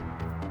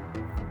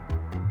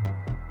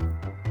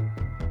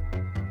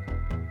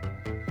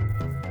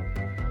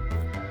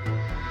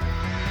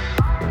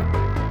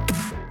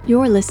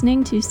You're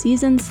listening to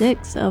Season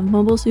 6 of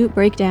Mobile Suit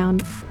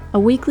Breakdown, a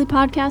weekly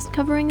podcast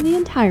covering the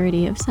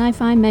entirety of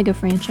sci-fi mega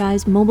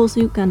franchise Mobile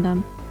Suit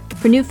Gundam.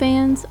 For new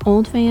fans,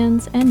 old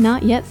fans, and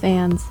not yet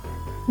fans,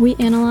 we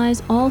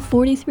analyze all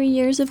 43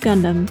 years of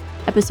Gundam,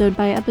 episode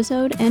by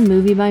episode and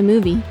movie by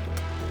movie,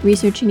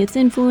 researching its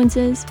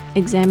influences,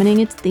 examining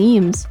its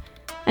themes,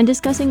 and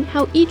discussing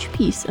how each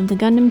piece of the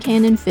Gundam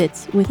canon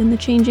fits within the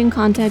changing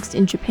context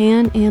in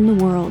Japan and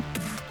the world,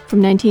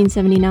 from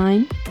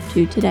 1979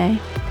 to today.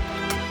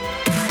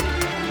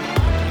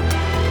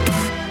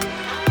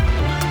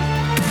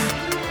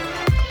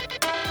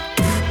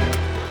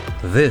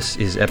 This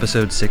is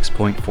episode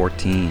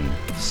 6.14,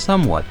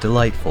 Somewhat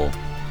Delightful,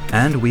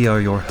 and we are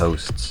your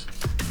hosts.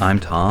 I'm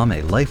Tom,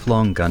 a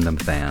lifelong Gundam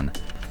fan,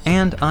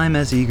 and I'm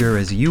as eager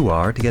as you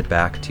are to get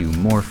back to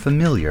more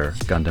familiar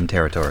Gundam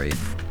territory.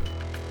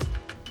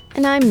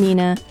 And I'm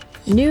Nina,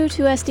 new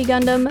to SD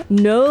Gundam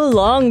no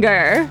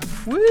longer.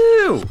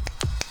 Woo!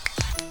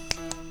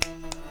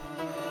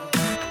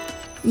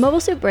 Mobile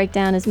Suit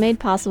Breakdown is made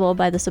possible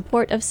by the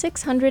support of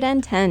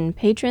 610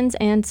 patrons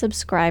and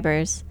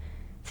subscribers.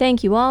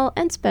 Thank you all,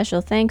 and special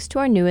thanks to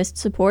our newest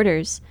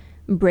supporters,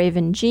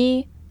 Braven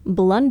G,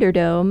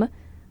 Blunderdome,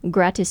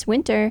 Gratis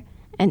Winter,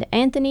 and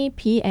Anthony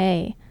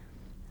P.A.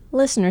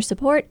 Listener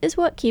support is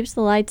what keeps the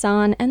lights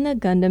on and the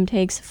Gundam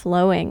takes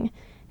flowing.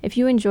 If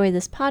you enjoy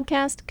this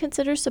podcast,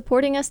 consider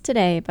supporting us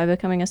today by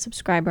becoming a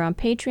subscriber on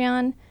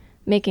Patreon,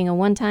 making a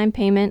one-time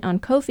payment on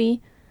Ko-fi,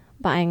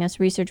 buying us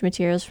research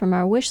materials from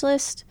our wish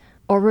list,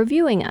 or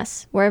reviewing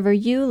us wherever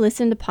you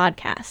listen to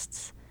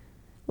podcasts.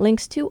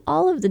 Links to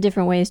all of the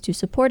different ways to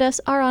support us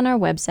are on our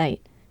website,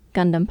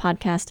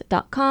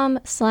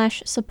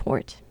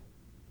 GundamPodcast.com/support.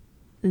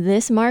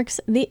 This marks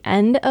the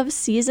end of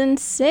Season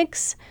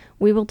 6.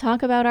 We will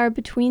talk about our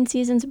between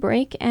seasons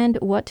break and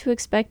what to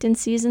expect in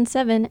Season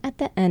 7 at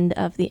the end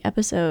of the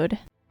episode.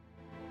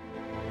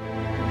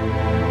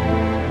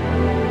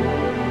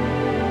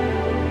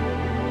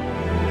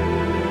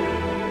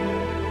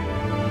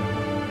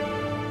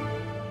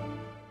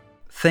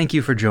 Thank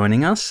you for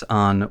joining us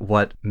on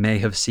what may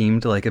have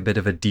seemed like a bit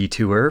of a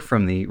detour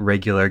from the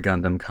regular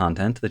Gundam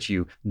content that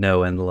you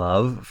know and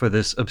love for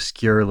this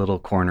obscure little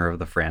corner of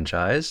the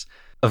franchise.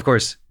 Of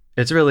course,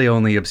 it's really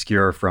only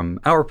obscure from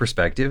our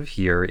perspective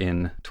here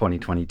in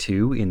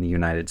 2022 in the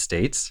United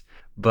States,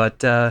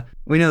 but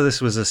we know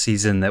this was a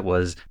season that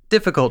was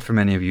difficult for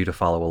many of you to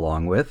follow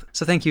along with,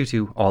 so thank you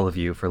to all of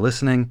you for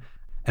listening.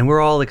 And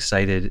we're all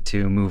excited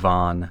to move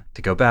on,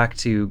 to go back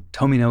to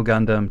Tomino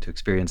Gundam, to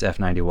experience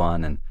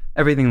F91 and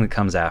everything that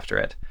comes after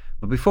it.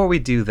 But before we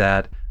do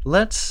that,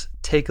 let's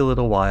take a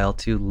little while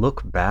to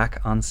look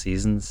back on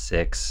Season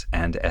 6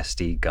 and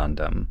SD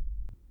Gundam.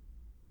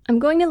 I'm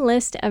going to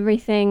list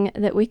everything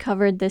that we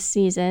covered this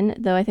season,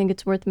 though I think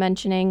it's worth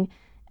mentioning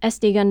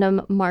SD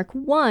Gundam Mark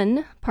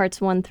 1, parts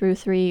 1 through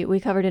 3, we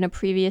covered in a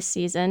previous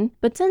season.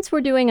 But since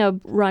we're doing a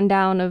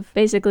rundown of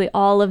basically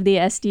all of the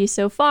SD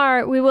so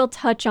far, we will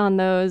touch on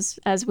those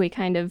as we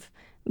kind of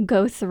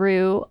go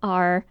through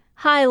our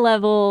high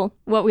level,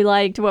 what we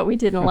liked, what we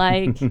didn't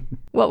like,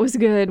 what was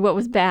good, what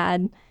was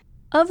bad.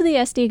 Of the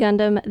SD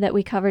Gundam that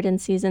we covered in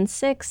Season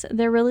 6,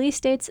 their release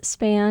dates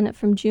span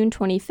from June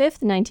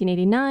 25th,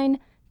 1989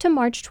 to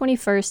March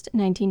 21st,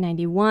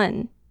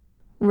 1991.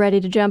 Ready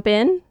to jump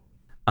in?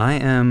 I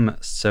am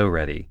so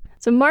ready.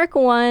 So Mark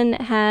 1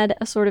 had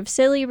a sort of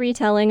silly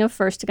retelling of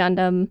First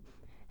Gundam,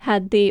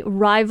 had the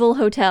rival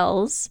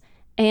hotels,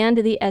 and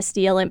the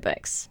SD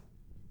Olympics.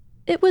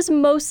 It was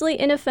mostly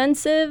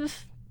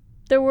inoffensive.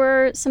 There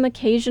were some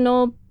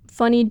occasional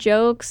funny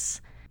jokes.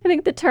 I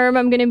think the term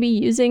I'm going to be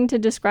using to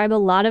describe a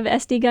lot of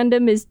SD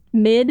Gundam is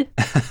mid.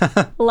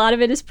 A lot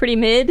of it is pretty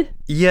mid.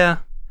 Yeah,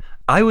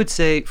 I would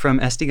say from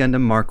SD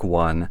Gundam Mark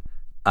 1,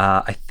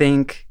 I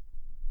think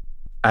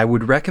I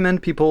would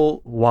recommend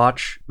people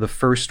watch the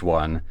first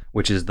one,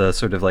 which is the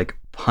sort of like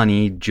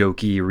punny,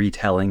 jokey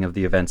retelling of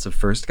the events of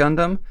First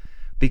Gundam,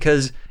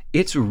 because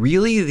it's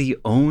really the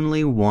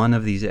only one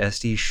of these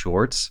SD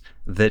shorts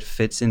that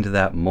fits into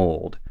that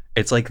mold.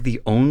 It's like the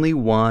only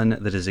one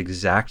that is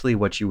exactly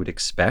what you would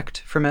expect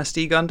from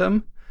SD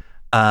Gundam.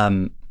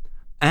 And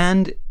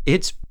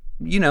it's,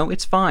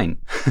 it's fine.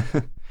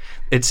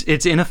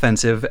 It's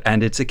inoffensive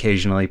and it's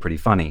occasionally pretty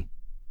funny.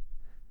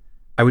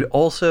 I would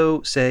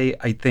also say,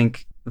 I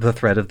think the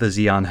threat of the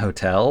Zeon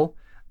Hotel,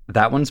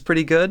 that one's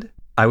pretty good.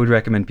 I would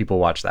recommend people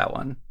watch that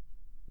one.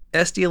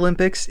 SD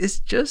Olympics is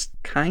just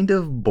kind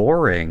of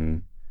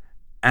boring.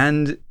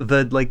 And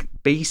the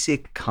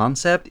basic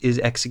concept is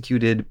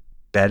executed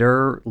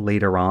better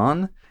later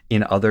on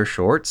in other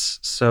shorts,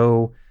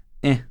 so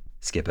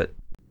skip it.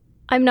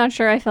 I'm not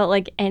sure I felt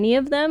like any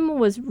of them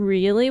was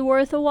really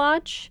worth a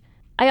watch.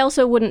 I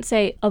also wouldn't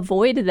say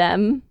avoid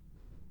them.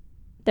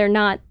 They're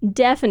not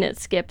definite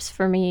skips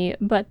for me,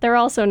 but they're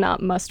also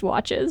not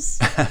must-watches,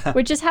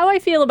 which is how I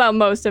feel about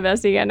most of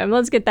SD Gundam.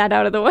 Let's get that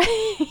out of the way.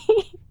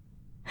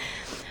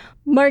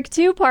 Mark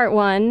 2 Part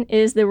 1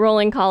 is the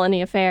Rolling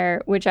Colony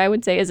Affair, which I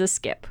would say is a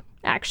skip,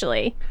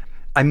 actually.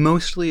 I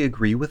mostly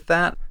agree with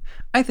that.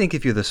 I think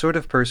if you're the sort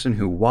of person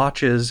who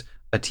watches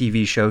a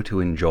TV show to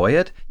enjoy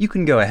it, you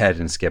can go ahead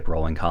and skip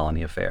Rolling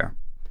Colony Affair.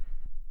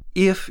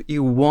 If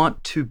you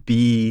want to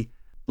be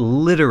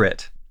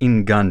literate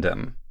in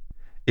Gundam,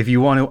 if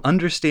you want to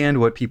understand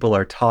what people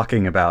are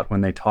talking about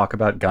when they talk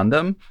about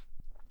Gundam,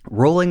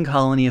 Rolling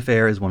Colony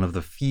Affair is one of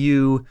the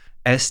few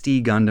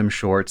SD Gundam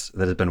shorts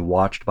that has been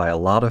watched by a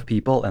lot of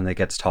people and that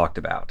gets talked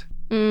about.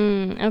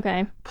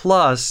 Okay.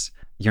 Plus,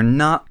 you're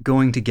not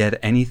going to get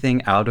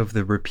anything out of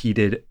the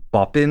repeated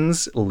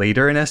boppins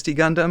later in SD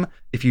Gundam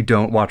if you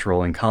don't watch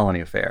Rolling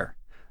Colony Affair.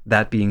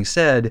 That being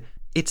said,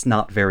 it's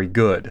not very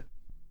good.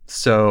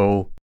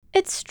 So...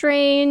 It's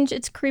strange,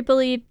 it's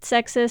creepily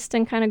sexist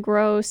and kind of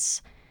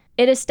gross.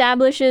 It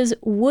establishes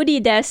Woody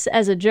Des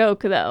as a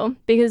joke, though,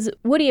 because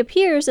Woody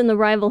appears in the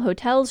Rival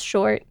Hotels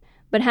short,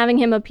 but having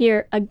him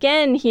appear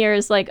again here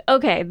is like,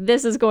 okay,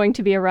 this is going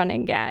to be a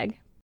running gag.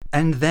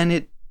 And then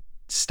it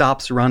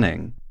stops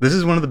running. This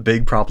is one of the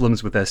big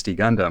problems with SD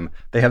Gundam.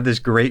 They have this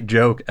great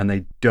joke and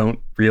they don't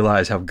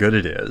realize how good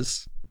it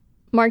is.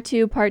 Mark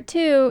II Part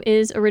 2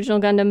 is Original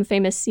Gundam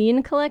Famous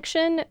Scene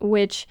Collection,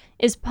 which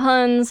is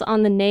puns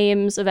on the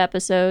names of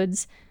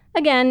episodes.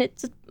 Again,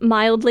 it's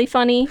mildly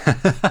funny.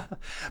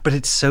 But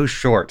it's so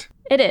short.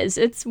 It is.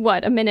 It's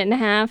what, a minute and a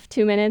half,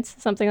 2 minutes,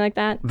 something like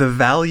that? The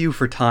value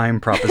for time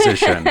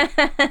proposition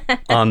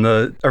on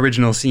the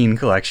Original Scene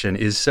Collection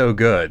is so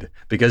good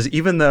because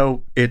even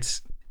though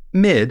it's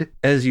mid,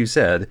 as you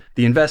said,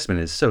 the investment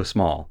is so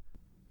small.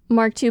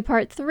 Mark II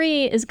Part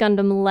 3 is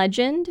Gundam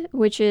Legend,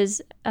 which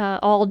is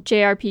all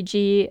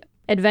JRPG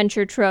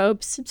adventure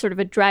tropes, sort of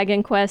a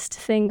Dragon Quest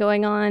thing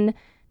going on.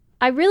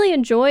 I really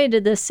enjoyed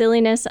the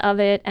silliness of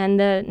it and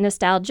the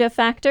nostalgia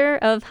factor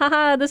of,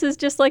 haha, this is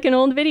just like an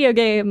old video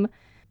game.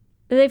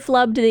 They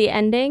flubbed the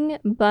ending,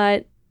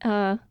 but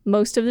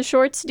most of the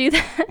shorts do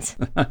that.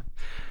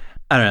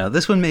 I don't know.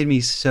 This one made me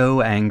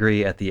so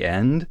angry at the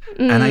end.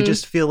 And I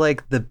just feel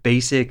like the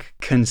basic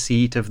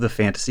conceit of the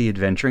fantasy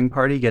adventuring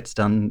party gets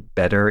done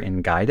better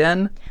in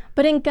Gaiden.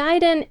 But in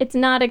Gaiden, it's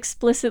not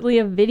explicitly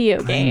a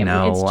video game.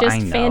 It's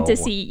just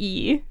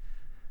fantasy-y.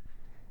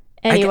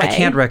 Anyway. I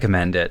can't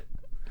recommend it.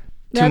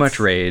 Too much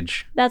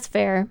rage. That's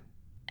fair.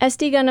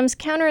 SD Gundam's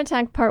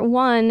Counterattack Part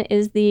 1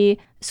 is the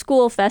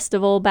school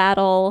festival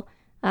battle,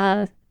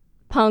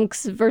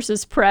 punks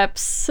versus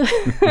preps.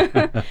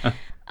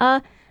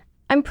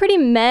 I'm pretty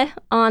meh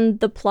on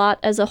the plot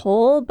as a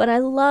whole, but I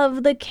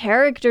love the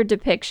character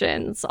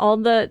depictions, all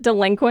the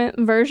delinquent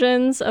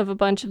versions of a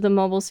bunch of the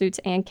mobile suits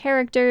and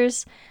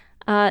characters,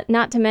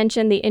 not to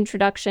mention the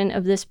introduction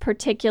of this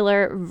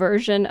particular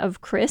version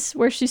of Chris,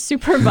 where she's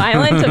super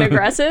violent and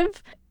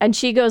aggressive, and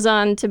she goes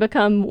on to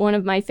become one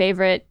of my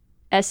favorite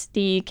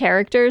SD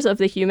characters of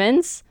the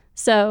humans.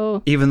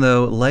 So, even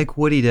though, like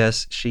Woody Des,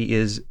 she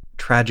is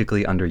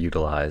tragically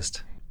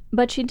underutilized.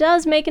 But she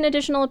does make an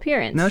additional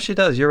appearance. No, she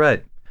does. You're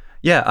right.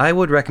 Yeah, I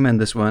would recommend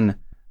this one.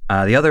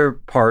 The other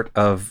part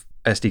of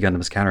SD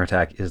Gundam's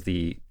Counterattack is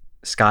the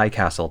Sky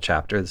Castle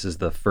chapter. This is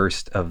the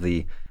first of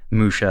the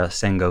Musha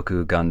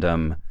Sengoku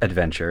Gundam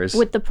adventures.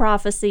 With the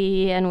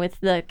prophecy and with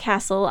the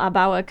castle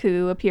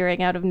Abawaku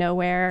appearing out of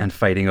nowhere. And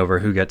fighting over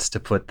who gets to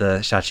put the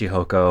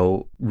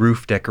Shachihoko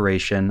roof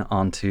decoration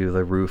onto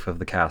the roof of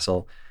the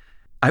castle.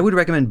 I would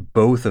recommend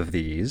both of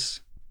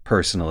these,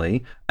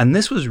 personally. And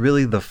this was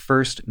really the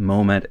first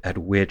moment at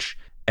which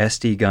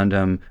SD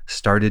Gundam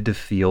started to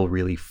feel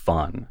really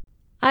fun.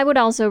 I would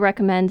also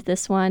recommend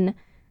this one.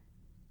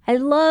 I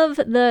love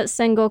the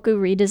Sengoku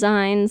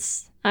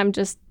redesigns. I'm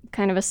just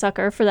kind of a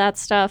sucker for that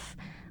stuff.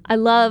 I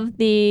love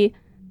the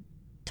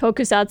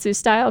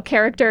tokusatsu-style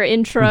character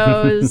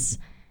intros.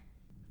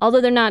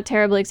 Although they're not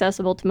terribly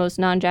accessible to most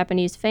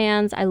non-Japanese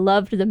fans, I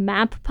loved the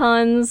map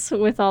puns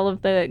with all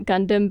of the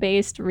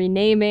Gundam-based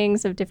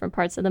renamings of different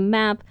parts of the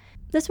map.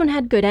 This one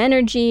had good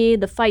energy.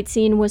 The fight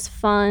scene was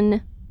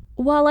fun.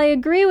 While I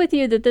agree with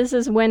you that this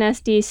is when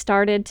SD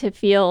started to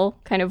feel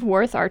kind of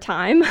worth our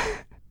time,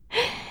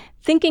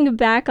 thinking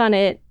back on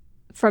it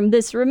from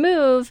this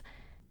remove,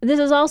 this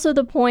is also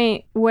the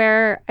point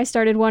where I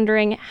started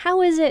wondering,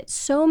 how is it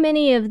so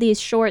many of these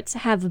shorts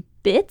have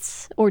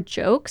bits or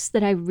jokes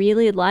that I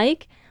really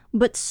like,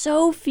 but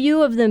so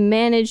few of them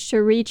manage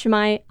to reach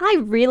my, I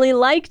really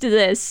liked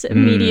this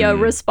media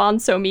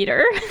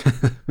responsometer.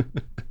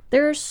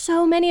 There are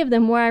so many of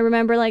them where I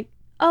remember like,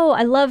 oh,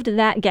 I loved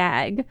that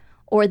gag,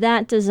 or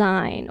that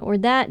design, or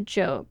that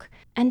joke.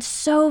 And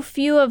so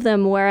few of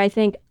them where I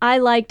think I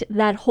liked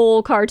that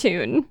whole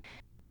cartoon.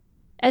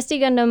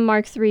 SD Gundam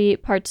Mark III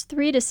Parts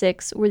 3 to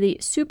 6 were the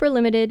super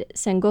limited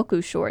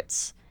Sengoku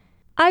shorts.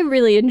 I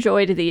really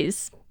enjoyed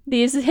these.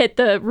 These hit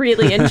the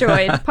really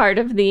enjoyed part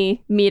of the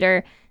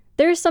meter.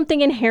 There's something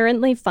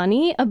inherently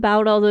funny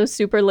about all those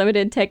super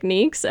limited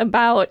techniques,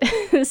 about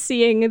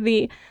seeing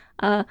the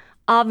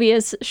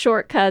obvious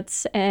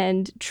shortcuts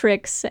and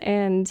tricks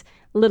and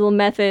little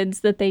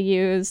methods that they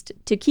used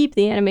to keep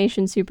the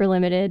animation super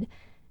limited,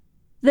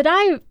 that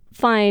I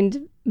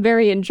find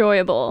very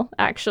enjoyable,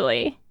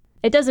 actually.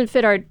 It doesn't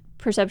fit our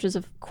perceptions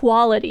of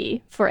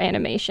quality for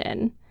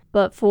animation,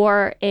 but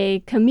for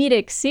a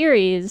comedic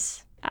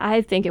series,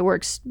 I think it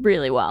works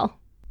really well.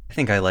 I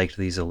think I liked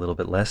these a little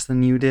bit less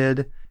than you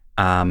did.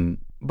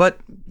 But,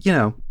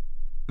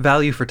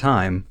 value for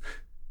time.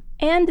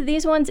 And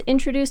these ones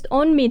introduced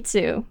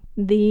Onmitsu,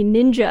 the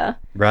ninja.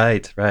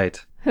 Right.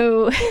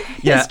 Who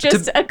is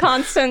just a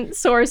constant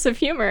source of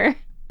humor.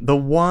 The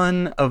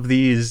one of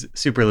these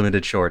super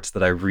limited shorts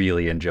that I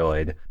really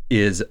enjoyed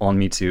is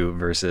Onmitsu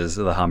versus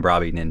the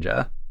Hammurabi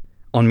Ninja.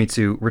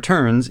 Onmitsu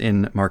returns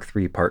in Mark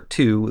III Part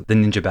 2, the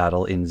ninja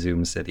battle in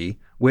Zoom City,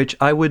 which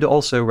I would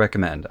also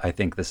recommend. I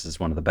think this is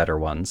one of the better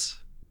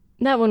ones.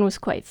 That one was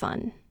quite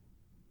fun.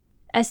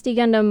 SD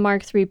Gundam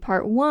Mark III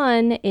Part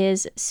 1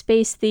 is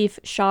Space Thief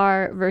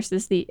Char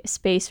versus the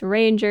Space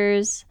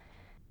Rangers.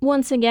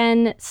 Once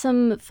again,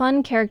 some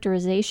fun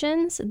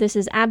characterizations. This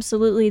is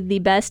absolutely the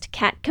best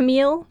Cat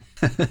Camille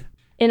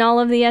in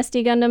all of the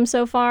SD Gundam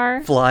so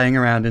far. Flying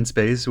around in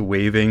space,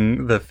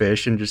 waving the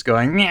fish and just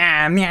going,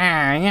 meow,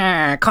 meow,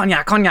 meow,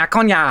 konya, konya,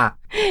 konya.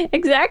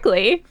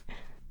 Exactly.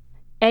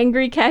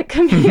 Angry Cat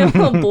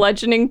Camille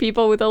bludgeoning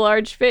people with a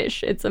large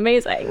fish. It's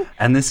amazing.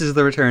 And this is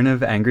the return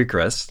of Angry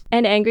Chris.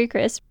 And Angry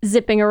Chris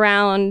zipping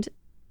around,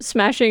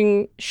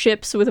 smashing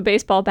ships with a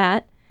baseball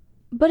bat.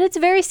 But it's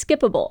very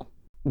skippable.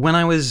 When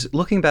I was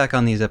looking back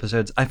on these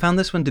episodes, I found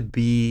this one to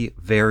be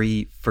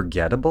very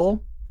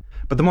forgettable.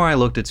 But the more I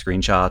looked at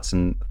screenshots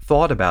and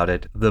thought about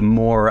it, the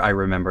more I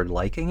remembered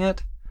liking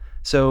it.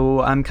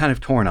 So I'm kind of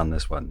torn on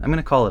this one. I'm going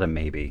to call it a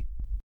maybe.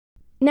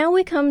 Now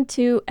we come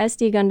to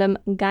SD Gundam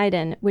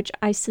Gaiden, which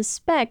I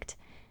suspect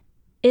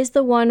is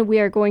the one we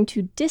are going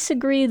to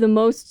disagree the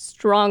most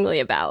strongly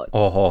about.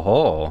 Oh ho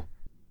ho.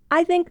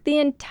 I think the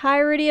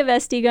entirety of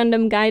SD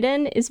Gundam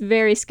Gaiden is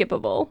very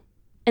skippable.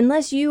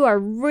 Unless you are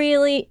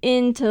really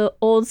into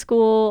old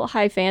school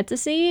high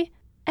fantasy,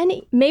 and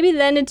maybe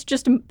then it's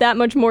just that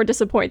much more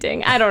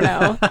disappointing. I don't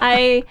know.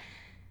 I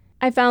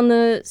found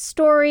the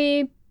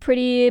story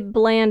pretty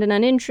bland and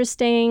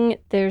uninteresting.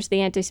 There's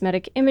the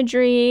anti-Semitic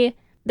imagery.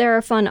 There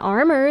are fun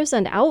armors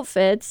and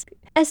outfits.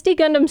 SD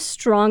Gundam's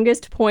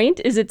strongest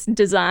point is its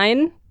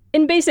design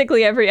in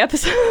basically every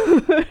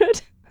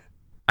episode.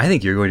 I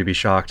think you're going to be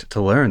shocked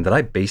to learn that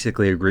I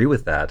basically agree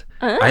with that.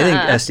 I think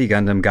SD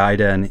Gundam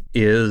Gaiden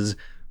is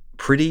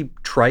pretty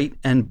trite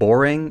and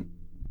boring,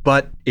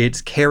 but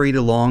it's carried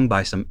along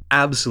by some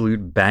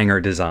absolute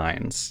banger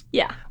designs.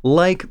 Yeah.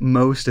 Like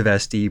most of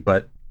SD,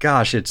 but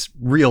gosh, it's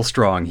real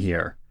strong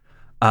here.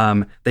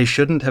 They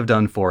shouldn't have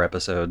done 4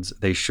 episodes.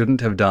 They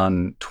shouldn't have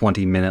done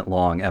 20-minute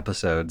long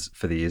episodes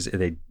for these.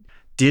 They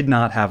did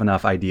not have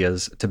enough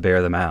ideas to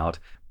bear them out.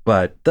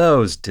 But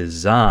those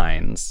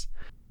designs...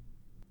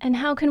 And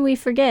how can we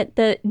forget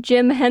the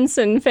Jim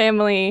Henson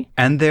family?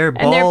 And their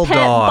and their pet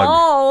dog.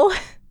 Ball.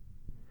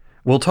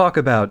 We'll talk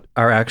about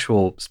our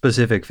actual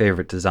specific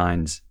favorite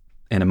designs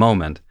in a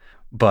moment,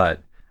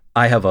 but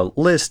I have a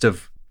list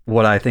of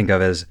what I think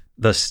of as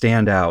the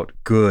standout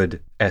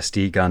good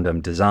SD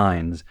Gundam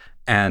designs,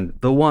 and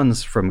the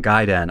ones from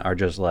Gaiden are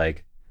just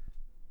like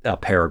a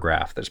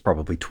paragraph. There's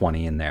probably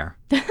 20 in there.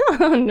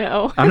 Oh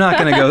no. I'm not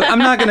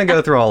gonna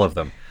go through all of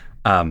them.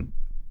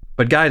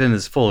 But Gaiden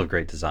is full of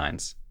great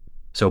designs.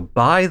 So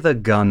buy the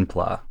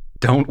Gunpla.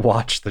 Don't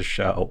watch the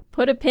show.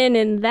 Put a pin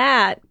in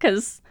that,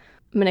 because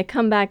I'm going to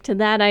come back to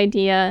that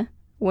idea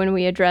when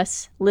we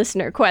address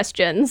listener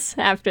questions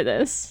after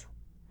this.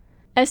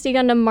 SD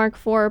Gundam Mark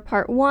IV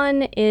Part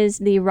 1 is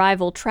the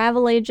rival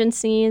travel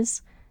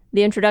agencies,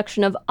 the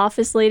introduction of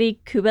Office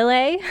Lady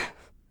Kubele.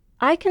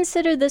 I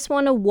consider this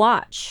one a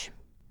watch.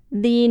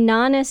 The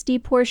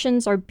non-SD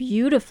portions are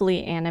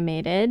beautifully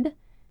animated.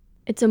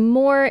 It's a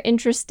more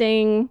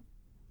interesting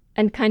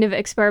and kind of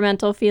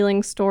experimental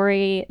feeling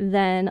story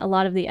than a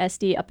lot of the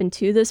SD up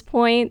until this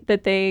point,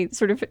 that they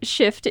sort of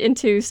shift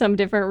into some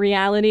different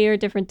reality or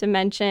different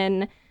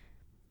dimension.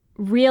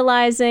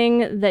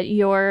 Realizing that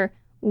you're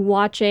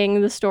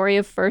watching the story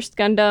of First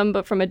Gundam,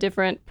 but from a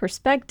different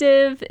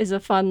perspective, is a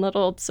fun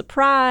little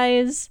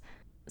surprise.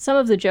 Some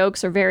of the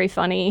jokes are very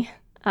funny.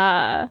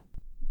 Yeah.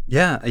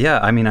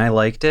 I mean, I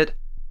liked it.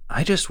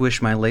 I just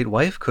wish my late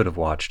wife could have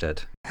watched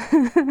it.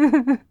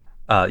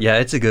 Yeah,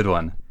 it's a good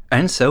one.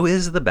 And so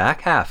is the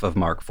back half of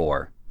Mark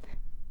IV.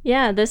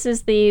 Yeah, this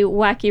is the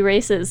Wacky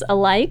Races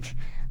Alike,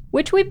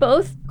 which we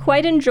both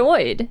quite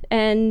enjoyed.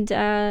 And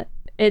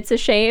it's a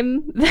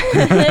shame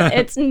that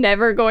it's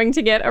never going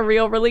to get a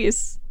real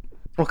release.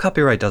 Well,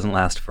 copyright doesn't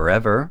last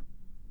forever.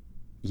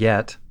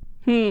 Yet.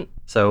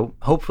 So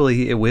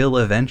hopefully it will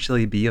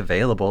eventually be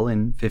available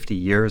in 50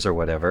 years or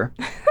whatever.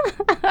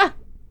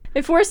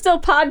 If we're still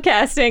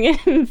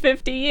podcasting in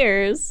 50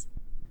 years.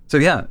 So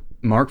yeah,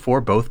 Mark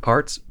IV, both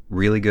parts,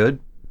 really good.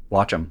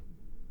 Watch them.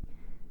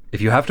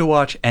 If you have to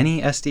watch any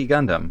SD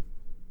Gundam,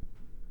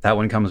 that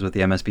one comes with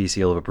the MSB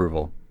seal of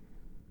approval.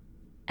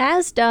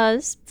 As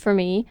does, for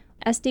me,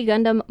 SD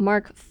Gundam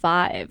Mark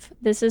V.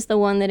 This is the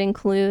one that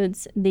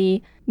includes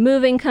the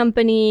moving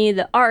company,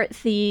 the art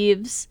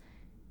thieves.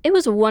 It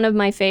was one of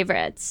my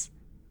favorites.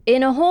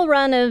 In a whole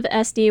run of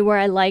SD where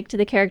I liked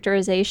the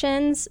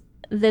characterizations,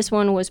 this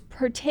one was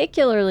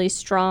particularly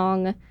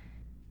strong.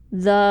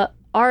 The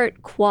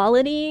art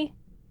quality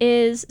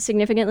is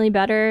significantly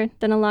better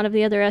than a lot of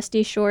the other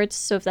SD shorts,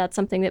 so if that's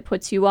something that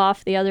puts you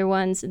off the other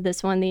ones,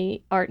 this one,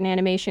 the art and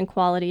animation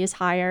quality is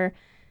higher.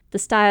 The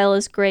style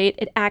is great.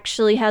 It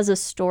actually has a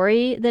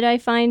story that I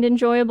find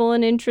enjoyable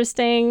and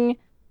interesting.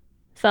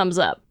 Thumbs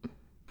up.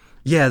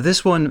 Yeah,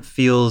 this one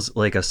feels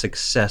like a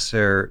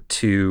successor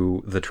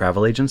to the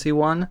travel agency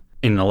one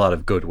in a lot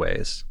of good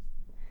ways.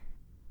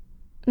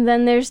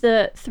 Then there's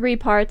the 3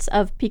 parts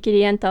of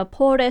Pikirienta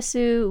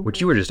Poresu. Which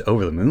you were just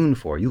over the moon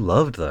for. You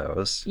loved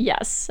those.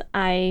 Yes,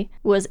 I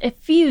was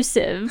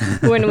effusive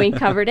when we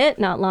covered it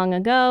not long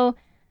ago.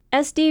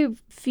 SD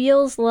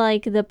feels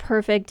like the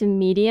perfect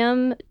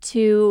medium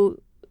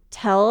to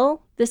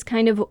tell this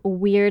kind of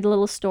weird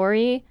little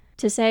story.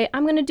 To say,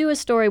 I'm going to do a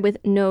story with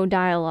no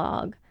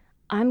dialogue.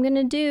 I'm going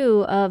to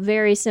do a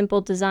very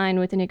simple design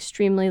with an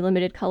extremely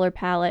limited color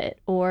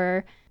palette.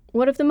 Or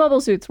what if the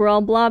mobile suits were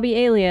all blobby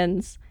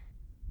aliens?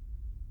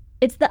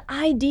 It's the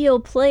ideal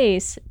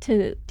place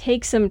to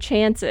take some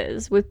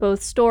chances with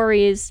both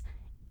stories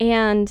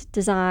and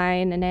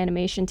design and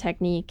animation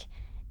technique,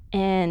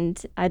 and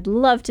I'd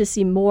love to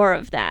see more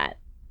of that.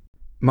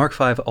 Mark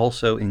V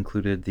also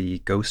included the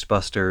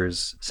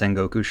Ghostbusters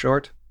Sengoku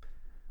short,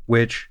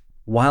 which,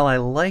 while I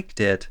liked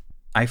it,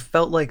 I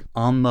felt like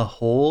on the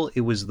whole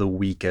it was the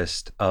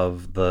weakest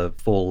of the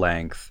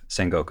full-length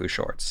Sengoku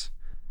shorts.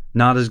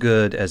 Not as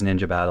good as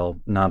Ninja Battle,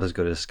 not as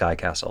good as Sky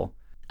Castle.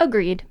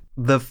 Agreed.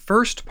 The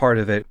first part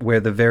of it, where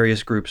the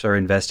various groups are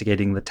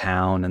investigating the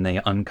town and they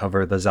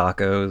uncover the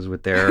Zakos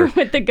with their...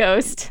 with the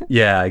ghost.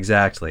 Yeah,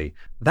 exactly.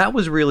 That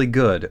was really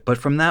good. But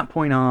from that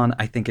point on,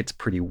 I think it's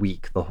pretty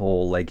weak. The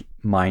whole,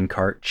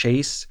 minecart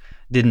chase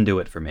didn't do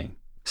it for me.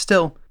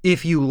 Still,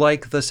 if you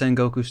like the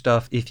Sengoku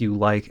stuff, if you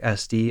like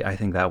SD, I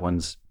think that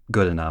one's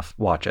good enough.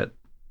 Watch it.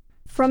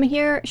 From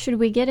here, should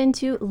we get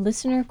into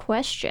listener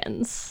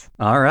questions?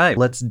 All right,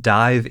 let's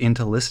dive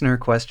into listener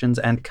questions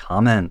and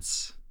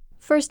comments.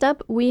 First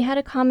up, we had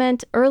a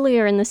comment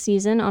earlier in the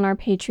season on our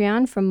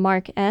Patreon from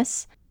Mark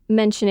S.,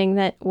 mentioning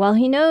that while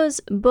he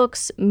knows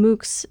books,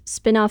 MOOCs,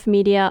 spin-off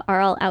media are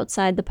all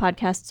outside the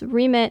podcast's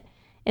remit,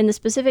 in the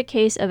specific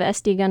case of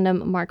SD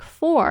Gundam Mark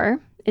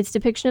IV, its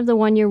depiction of the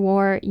One-Year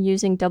War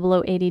using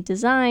 0080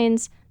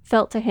 designs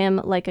felt to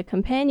him like a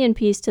companion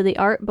piece to the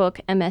art book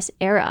MS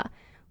Era,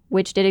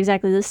 which did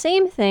exactly the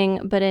same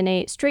thing, but in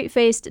a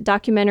straight-faced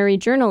documentary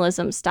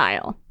journalism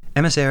style.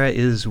 MS Era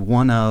is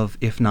one of,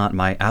 if not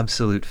my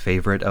absolute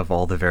favorite of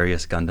all the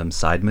various Gundam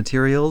side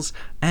materials,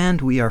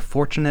 and we are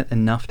fortunate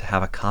enough to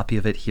have a copy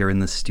of it here in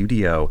the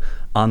studio,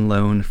 on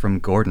loan from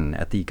Gordon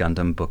at the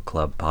Gundam Book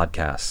Club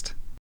podcast.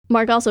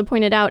 Mark also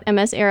pointed out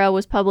MS Era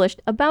was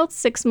published about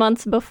 6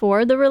 months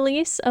before the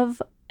release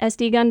of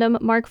SD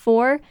Gundam Mark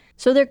IV,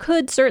 so there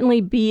could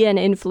certainly be an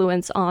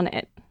influence on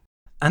it.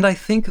 And I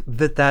think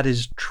that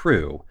is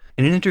true.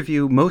 In an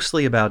interview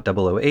mostly about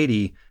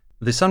 0080,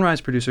 the Sunrise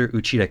producer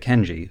Uchida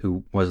Kenji,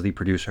 who was the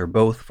producer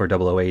both for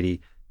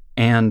 0080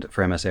 and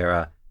for MS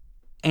Era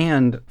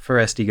and for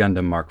SD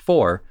Gundam Mark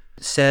IV,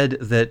 said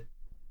that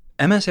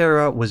MS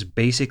Era was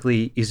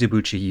basically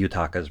Izubuchi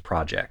Yutaka's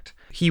project.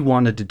 He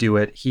wanted to do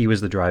it, he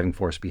was the driving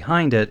force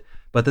behind it,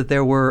 but that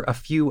there were a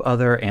few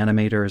other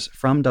animators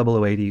from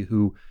 0080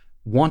 who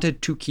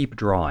wanted to keep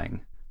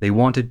drawing. They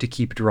wanted to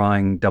keep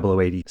drawing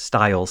 0080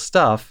 style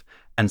stuff,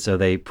 and so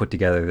they put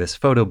together this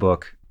photo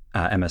book,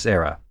 MS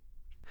Era.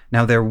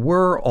 Now, there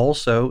were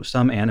also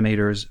some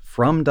animators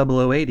from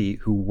 0080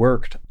 who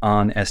worked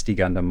on SD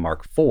Gundam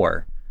Mark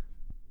IV,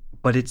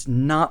 but it's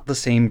not the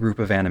same group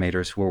of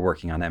animators who were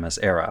working on MS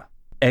Era,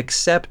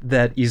 except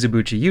that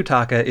Izubuchi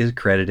Yutaka is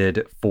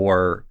credited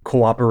for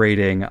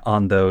cooperating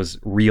on those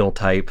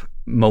real-type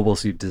mobile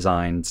suit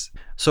designs.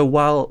 So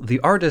while the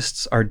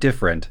artists are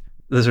different,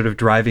 the sort of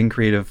driving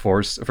creative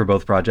force for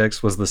both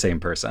projects was the same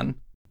person.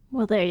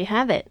 Well, there you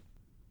have it.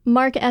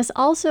 Mark S.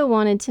 also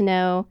wanted to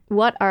know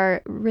what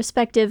our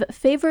respective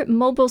favorite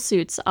mobile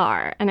suits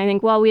are, and I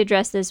think while we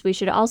address this, we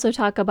should also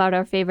talk about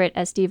our favorite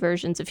SD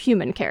versions of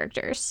human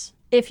characters,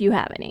 if you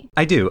have any.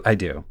 I do.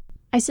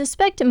 I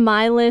suspect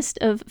my list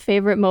of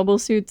favorite mobile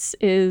suits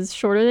is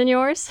shorter than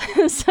yours,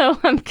 so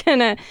I'm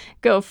gonna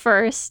go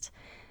first.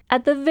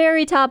 At the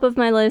very top of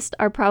my list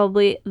are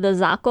probably the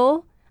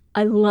Zako.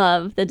 I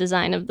love the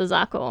design of the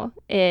Zako.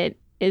 It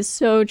is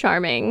so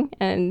charming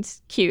and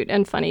cute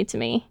and funny to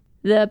me.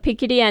 The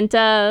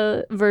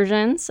Pikirienta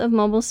versions of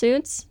mobile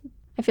suits,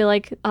 I feel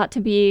like ought to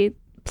be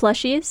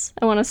plushies.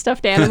 I want a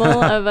stuffed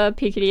animal of a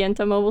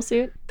Pikirienta mobile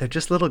suit. They're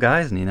just little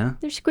guys, Nina.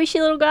 They're squishy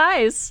little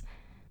guys.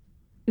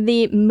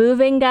 The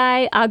moving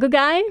guy,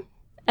 Agugai.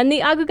 And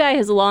the Agugai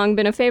has long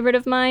been a favorite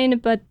of mine,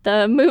 but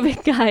the moving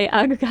guy,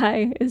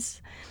 Agugai,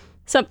 is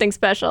something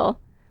special.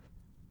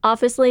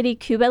 Office Lady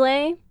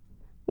Kubele,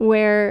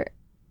 where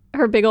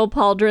her big old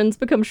pauldrons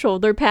become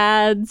shoulder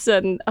pads,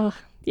 and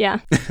yeah,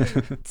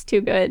 it's too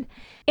good.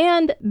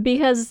 And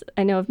because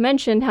I know I've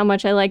mentioned how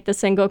much I like the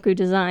Sengoku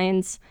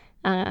designs,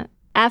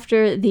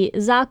 after the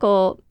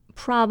Zako,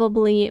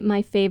 probably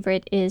my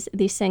favorite is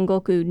the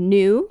Sengoku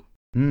Nu,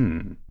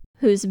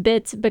 whose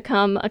bits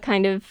become a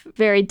kind of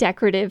very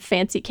decorative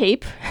fancy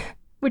cape.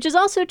 Which is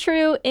also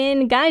true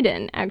in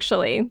Gaiden,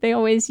 actually. They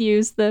always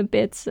use the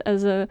bits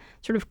as a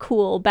sort of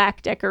cool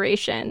back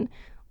decoration,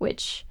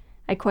 which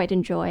I quite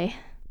enjoy.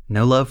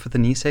 No love for the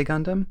Nisei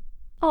Gundam?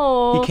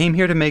 Oh. He came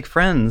here to make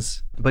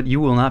friends, but you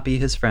will not be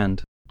his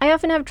friend. I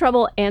often have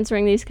trouble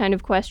answering these kind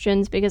of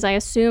questions because I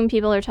assume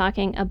people are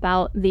talking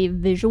about the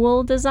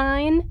visual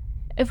design.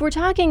 If we're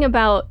talking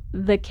about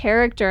the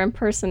character and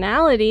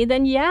personality,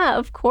 then yeah,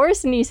 of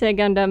course Nisei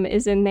Gundam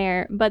is in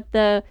there, but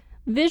the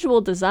visual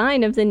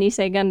design of the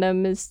Nisei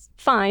Gundam is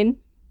fine.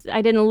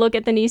 I didn't look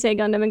at the Nisei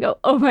Gundam and go,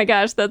 oh my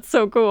gosh, that's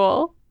so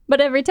cool. But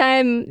every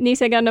time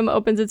Nisei Gundam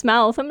opens its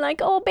mouth, I'm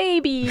like, oh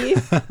baby,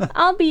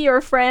 I'll be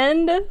your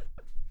friend.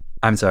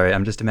 I'm sorry,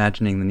 I'm just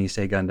imagining the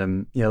Nisei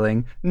Gundam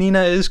yelling,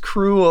 Nina is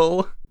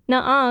cruel.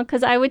 Nuh-uh,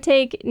 because I would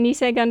take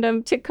Nisei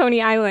Gundam to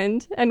Coney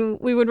Island and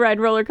we would ride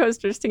roller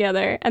coasters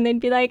together. And they'd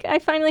be like, I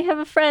finally have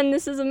a friend.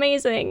 This is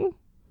amazing.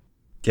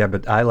 Yeah,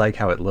 but I like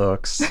how it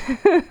looks.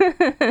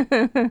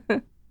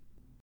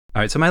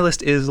 All right, so my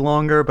list is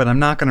longer, but I'm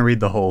not going to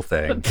read the whole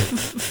thing.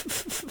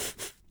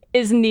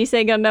 Is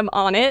Nisei Gundam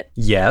on it?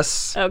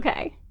 Yes.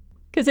 Okay.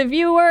 Because if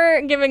you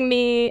were giving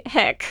me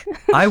heck.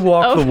 I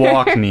walk the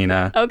walk,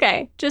 Nina.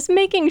 Okay, just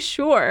making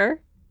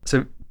sure.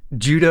 So,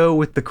 judo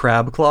with the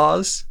crab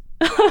claws.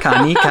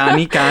 Kani,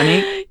 kani,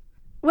 kani.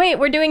 Wait,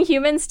 we're doing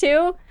humans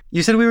too?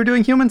 You said we were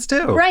doing humans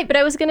too. Right, but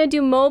I was going to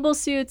do mobile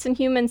suits and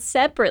humans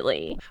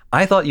separately.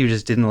 I thought you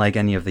just didn't like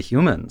any of the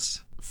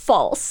humans.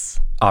 False.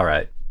 All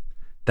right.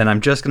 Then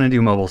I'm just going to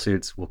do mobile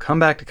suits. We'll come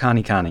back to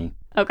Kani Kani.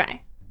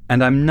 Okay.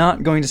 And I'm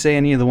not going to say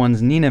any of the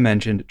ones Nina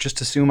mentioned,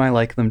 just assume I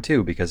like them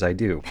too, because I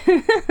do.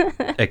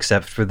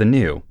 Except for the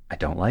new. I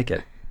don't like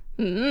it.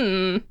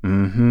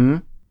 Mm-hmm.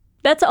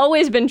 That's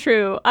always been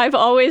true. I've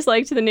always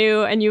liked the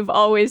new, and you've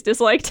always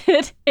disliked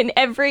it in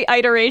every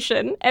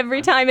iteration,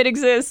 every time it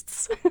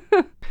exists.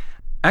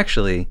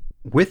 Actually,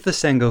 with the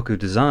Sengoku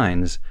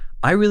designs,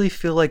 I really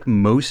feel like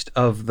most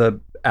of the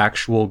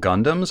actual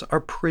Gundams are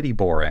pretty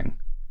boring.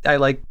 I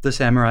like the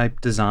samurai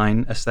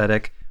design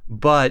aesthetic,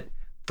 but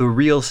the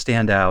real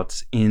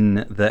standouts in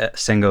the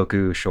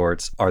Sengoku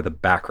shorts are the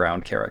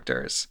background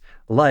characters.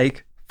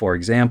 Like, for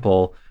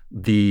example,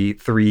 the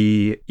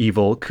 3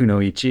 evil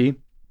Kunoichi,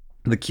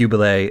 the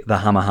Kyubile, the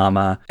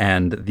Hamahama,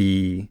 and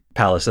the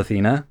Palace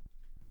Athena.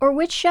 Or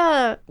which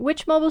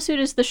mobile suit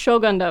is the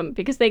Shogundam?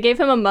 Because they gave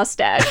him a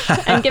mustache,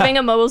 and giving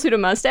a mobile suit a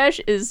mustache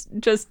is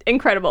just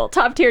incredible.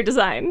 Top tier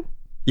design.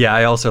 Yeah,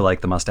 I also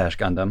like the Mustache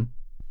Gundam.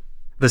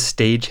 The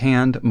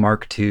Stagehand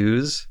Mark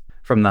IIs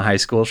from the high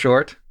school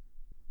short.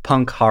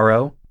 Punk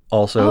Haro,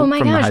 also from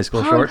the high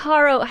school short. Punk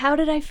Haro. How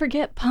did I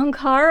forget Punk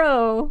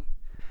Haro?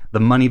 The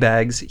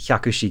Moneybags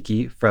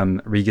Hyakushiki from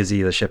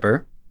Rigazi the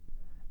Shipper.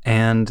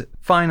 And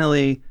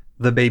finally,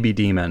 the Baby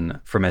Demon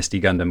from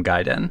SD Gundam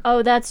Gaiden.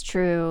 Oh, that's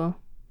true.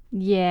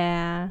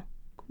 Yeah.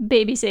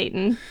 Baby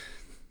Satan.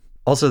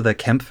 Also, the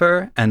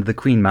Kempfer and the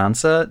Queen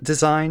Mansa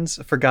designs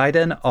for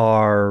Gaiden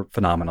are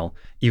phenomenal,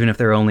 even if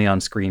they're only on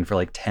screen for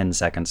like 10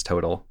 seconds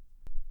total.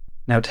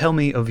 Now tell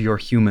me of your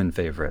human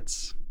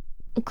favorites.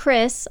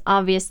 Chris,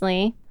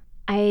 obviously.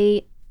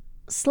 I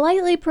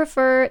slightly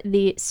prefer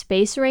the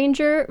Space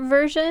Ranger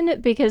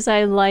version because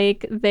I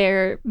like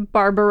their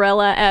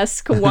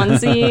Barbarella-esque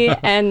onesie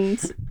and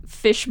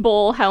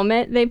fishbowl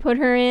helmet they put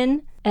her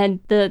in, and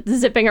the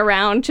zipping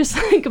around just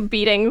like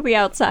beating the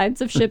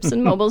outsides of ships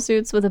and mobile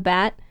suits with a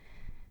bat.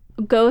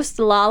 Ghost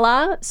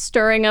Lala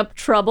stirring up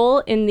trouble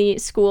in the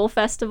school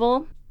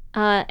festival,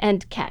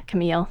 and Cat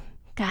Camille.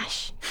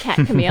 Gosh,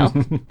 Cat Camille.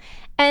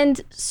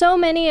 And so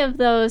many of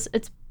those,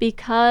 it's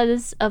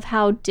because of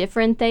how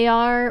different they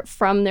are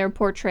from their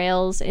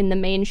portrayals in the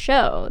main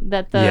show.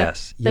 That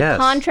the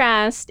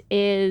contrast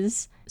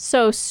is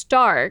so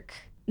stark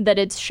that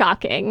it's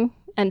shocking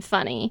and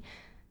funny.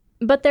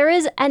 But there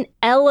is an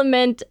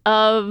element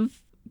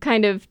of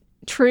kind of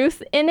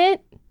truth in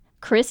it.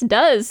 Chris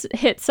does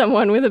hit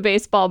someone with a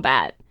baseball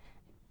bat.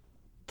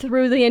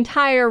 Through the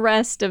entire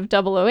rest of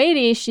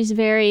 0080, she's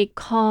very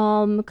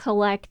calm,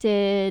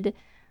 collected,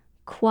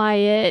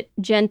 quiet,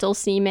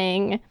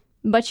 gentle-seeming.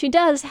 But she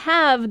does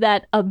have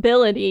that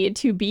ability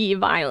to be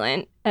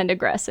violent and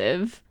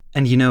aggressive.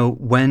 And you know,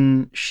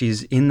 when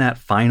she's in that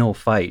final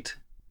fight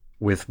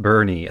with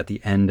Bernie at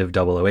the end of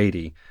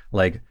 0080,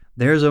 like,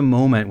 there's a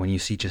moment when you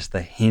see just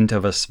the hint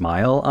of a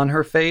smile on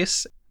her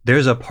face.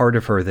 There's a part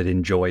of her that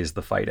enjoys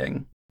the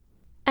fighting.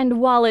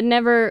 And while it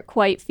never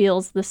quite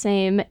feels the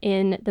same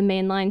in the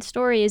mainline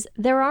stories,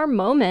 there are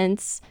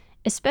moments,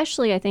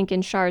 especially I think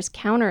in Char's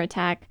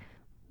counterattack,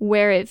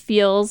 where it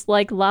feels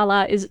like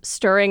Lala is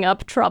stirring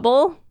up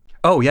trouble.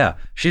 Oh yeah,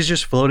 she's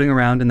just floating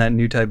around in that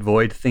new type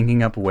void,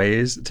 thinking up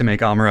ways to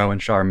make Amuro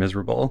and Char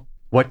miserable.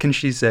 What can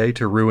she say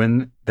to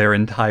ruin their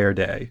entire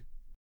day?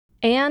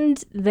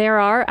 And there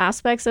are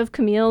aspects of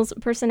Camille's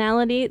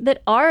personality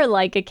that are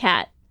like a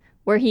cat,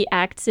 where he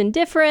acts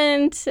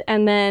indifferent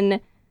and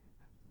then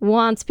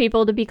wants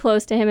people to be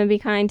close to him and be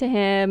kind to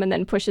him, and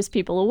then pushes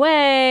people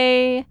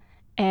away,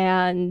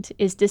 and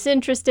is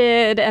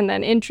disinterested, and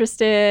then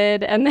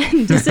interested, and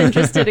then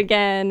disinterested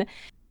again.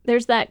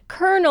 there's that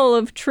kernel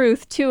of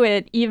truth to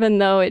it, even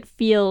though it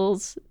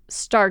feels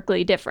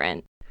starkly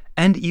different.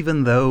 And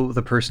even though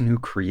the person who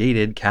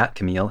created Cat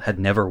Camille had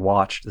never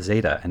watched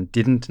Zeta and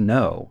didn't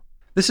know.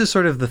 This is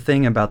sort of the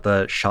thing about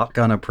the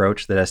shotgun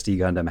approach that SD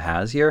Gundam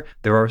has here.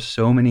 There are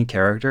so many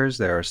characters,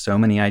 there are so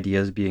many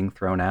ideas being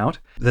thrown out,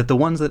 that the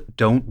ones that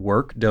don't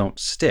work don't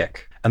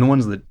stick, and the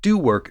ones that do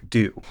work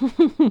do.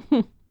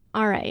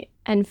 All right.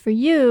 And for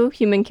you,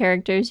 human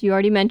characters, you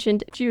already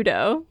mentioned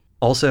Judo.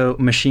 Also,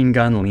 Machine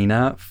Gun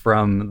Lena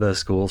from the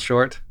school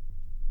short.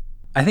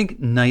 I think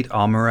Knight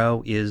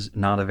Amuro is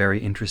not a very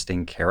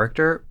interesting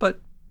character, but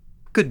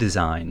good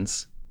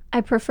designs. I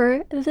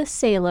prefer the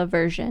Sayla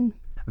version.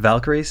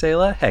 Valkyrie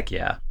Sayla? Heck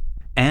yeah.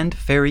 And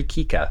Fairy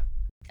Kika.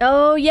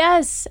 Oh,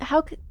 yes.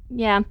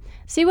 Yeah.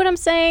 See what I'm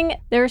saying?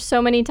 There are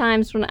so many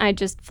times when I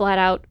just flat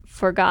out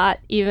forgot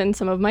even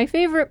some of my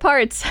favorite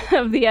parts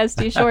of the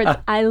SD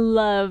shorts. I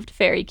loved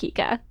Fairy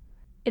Kika.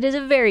 It is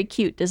a very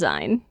cute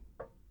design.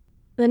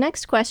 The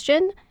next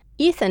question,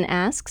 Ethan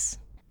asks,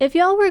 if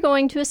y'all were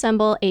going to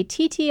assemble a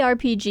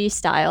TTRPG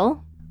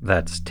style,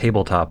 that's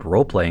tabletop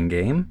role-playing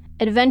game,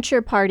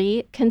 adventure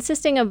party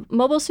consisting of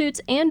mobile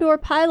suits and/or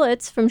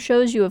pilots from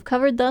shows you have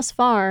covered thus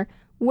far,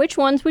 which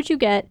ones would you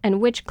get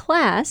and which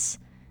class,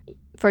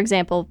 for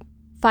example,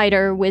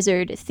 fighter,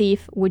 wizard,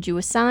 thief, would you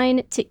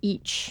assign to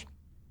each?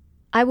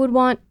 I would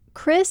want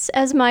Chris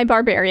as my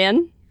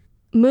barbarian,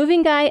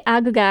 moving guy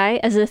Agugai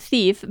as a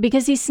thief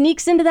because he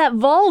sneaks into that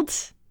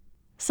vault.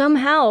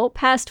 Somehow,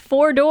 past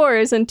 4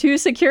 doors and 2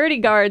 security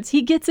guards,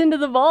 he gets into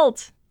the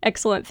vault.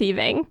 Excellent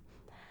thieving.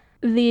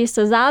 The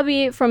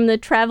Sazabi from the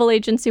travel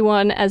agency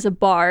one as a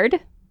bard.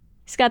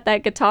 He's got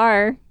that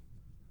guitar.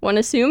 One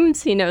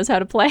assumes he knows how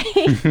to play.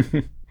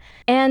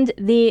 And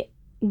the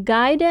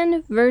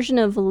Gaiden version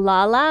of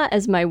Lala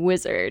as my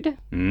wizard.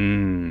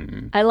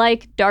 I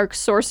like Dark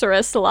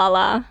Sorceress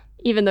Lala,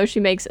 even though she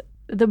makes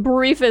the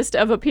briefest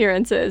of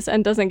appearances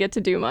and doesn't get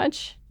to do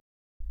much.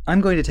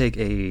 I'm going to take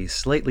a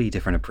slightly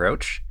different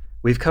approach.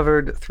 We've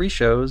covered 3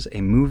 shows,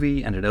 a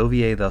movie, and an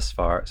OVA thus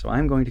far, so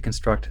I'm going to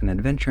construct an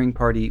adventuring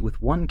party with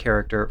 1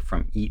 character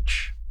from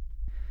each.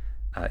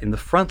 In the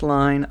front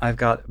line, I've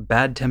got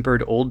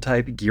bad-tempered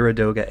old-type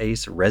Gyaradoga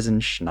ace Resin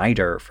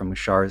Schneider from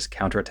Char's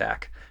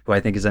Counterattack, who I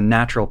think is a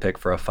natural pick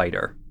for a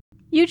fighter.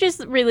 You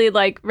just really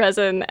like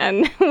Resin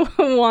and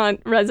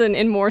want Resin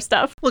in more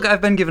stuff. Look,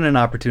 I've been given an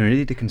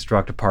opportunity to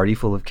construct a party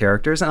full of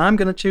characters, and I'm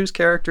going to choose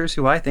characters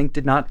who I think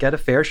did not get a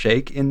fair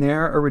shake in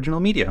their original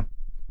media.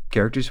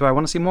 Characters who I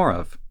want to see more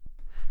of.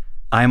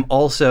 I'm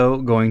also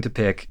going to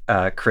pick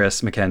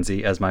Chris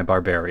McKenzie as my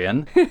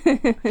barbarian.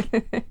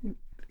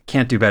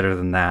 Can't do better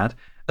than that,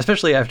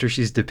 especially after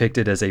she's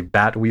depicted as a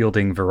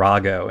bat-wielding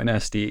virago in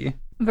SD.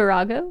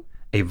 Virago?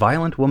 A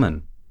violent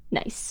woman.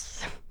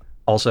 Nice.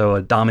 Also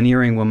a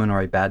domineering woman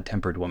or a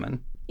bad-tempered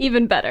woman.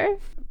 Even better.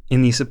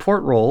 In the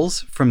support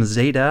roles, from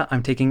Zeta,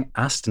 I'm taking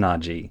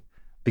Astanaji,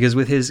 because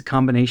with his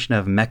combination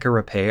of mecha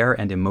repair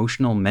and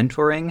emotional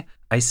mentoring,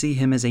 I see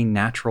him as a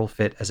natural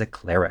fit as a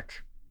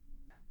cleric.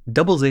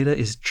 Double Zeta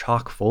is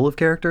chock full of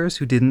characters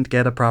who didn't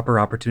get a proper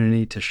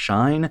opportunity to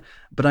shine,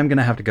 but I'm going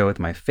to have to go with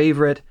my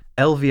favorite,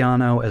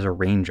 Elviano as a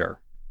ranger.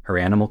 Her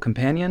animal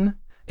companion,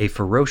 a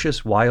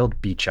ferocious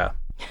wild bicha.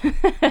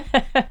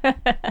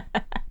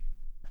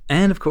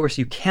 And of course,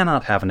 you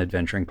cannot have an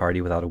adventuring party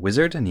without a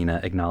wizard.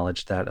 Nina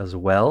acknowledged that as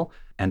well,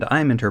 and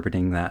I'm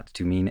interpreting that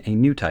to mean a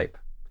new type.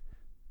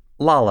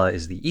 Lala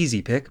is the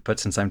easy pick, but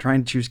since I'm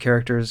trying to choose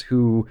characters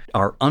who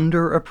are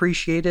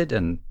underappreciated,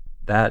 and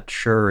that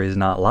sure is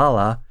not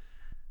Lala,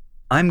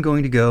 I'm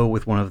going to go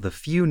with one of the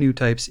few new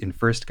types in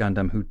First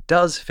Gundam who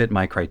does fit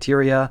my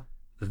criteria,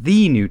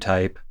 the new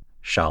type,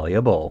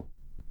 Shalia Bull.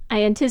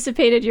 I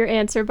anticipated your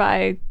answer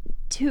by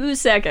 2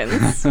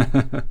 seconds.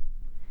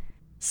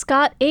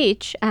 Scott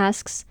H.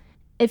 asks,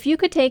 if you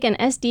could take an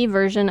SD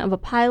version of a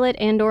pilot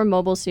and/or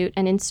mobile suit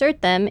and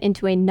insert them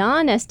into a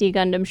non-SD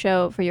Gundam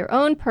show for your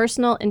own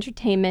personal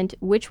entertainment,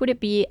 which would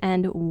it be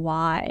and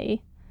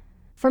why?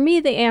 For me,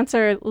 the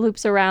answer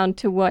loops around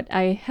to what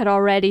I had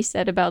already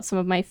said about some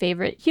of my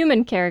favorite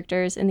human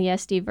characters in the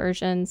SD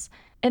versions.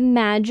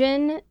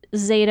 Imagine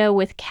Zeta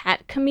with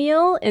Cat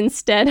Camille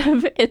instead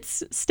of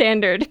its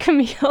standard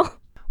Camille.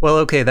 Well,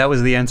 okay, that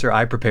was the answer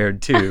I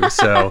prepared too,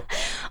 so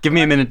give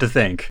me a minute to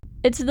think.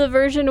 It's the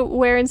version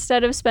where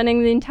instead of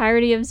spending the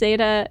entirety of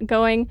Zeta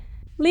going,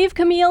 leave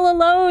Camille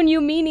alone, you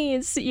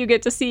meanies, you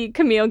get to see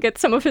Camille get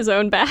some of his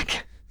own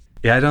back.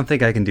 Yeah, I don't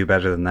think I can do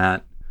better than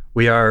that.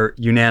 We are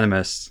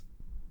unanimous.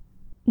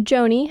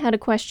 Joni had a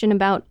question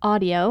about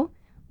audio,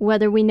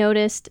 whether we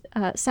noticed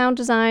sound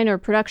design or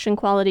production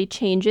quality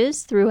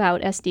changes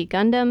throughout SD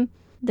Gundam,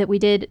 that we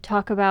did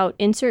talk about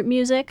insert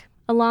music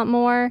a lot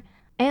more,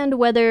 and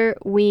whether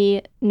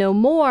we know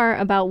more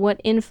about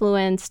what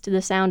influenced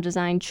the sound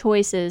design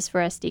choices for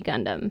SD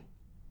Gundam.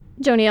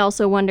 Joni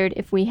also wondered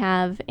if we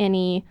have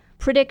any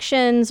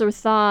predictions or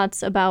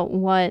thoughts about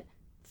what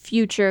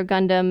future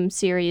Gundam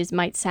series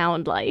might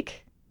sound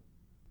like.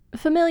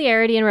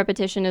 Familiarity and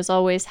repetition is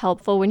always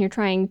helpful when you're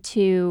trying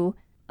to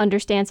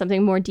understand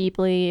something more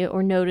deeply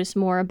or notice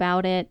more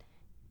about it.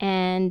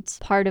 And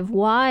part of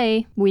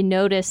why we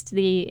noticed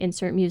the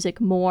insert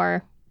music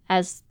more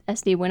as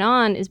SD went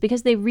on is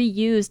because they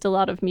reused a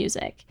lot of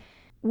music,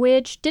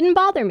 which didn't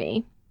bother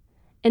me.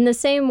 In the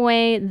same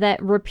way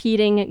that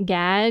repeating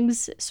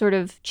gags sort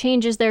of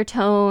changes their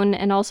tone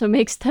and also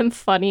makes them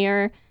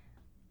funnier,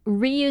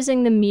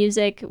 reusing the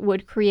music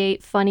would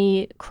create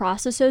funny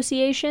cross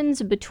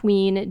associations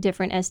between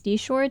different SD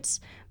shorts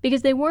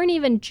because they weren't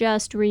even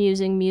just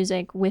reusing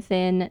music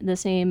within the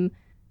same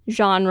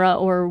genre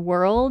or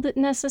world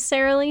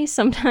necessarily.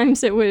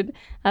 Sometimes it would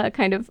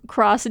kind of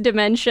cross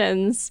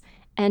dimensions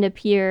and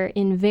appear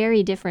in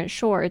very different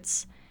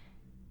shorts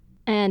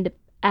and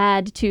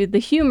add to the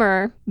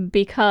humor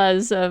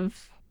because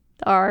of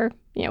our,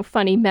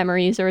 funny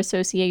memories or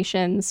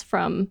associations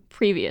from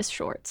previous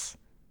shorts.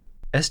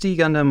 SD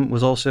Gundam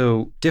was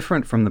also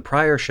different from the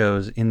prior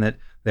shows in that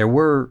there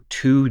were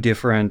 2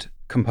 different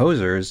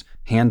composers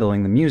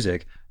handling the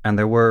music, and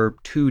there were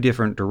 2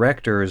 different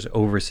directors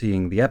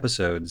overseeing the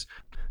episodes.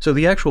 So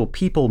the actual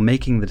people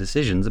making the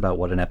decisions about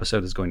what an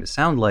episode is going to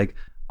sound like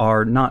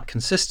are not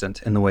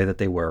consistent in the way that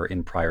they were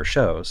in prior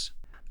shows.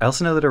 I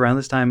also know that around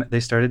this time, they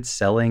started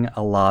selling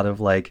a lot of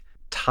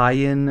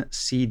tie-in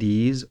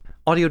CDs,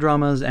 audio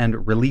dramas,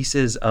 and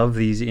releases of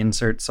these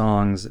insert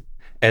songs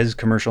as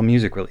commercial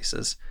music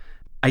releases.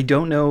 I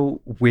don't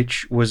know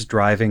which was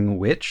driving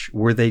which.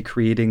 Were they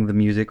creating the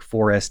music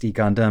for SD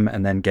Gundam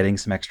and then getting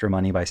some extra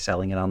money by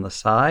selling it on the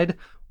side?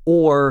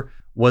 Or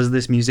was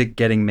this music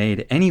getting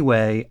made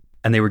anyway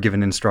and they were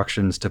given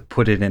instructions to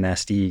put it in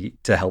SD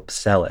to help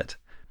sell it?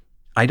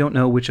 I don't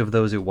know which of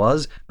those it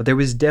was, but there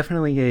was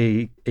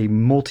definitely a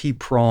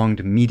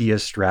multi-pronged media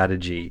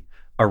strategy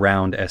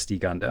around SD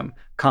Gundam.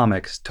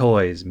 Comics,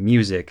 toys,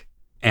 music,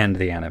 and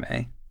the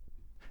anime.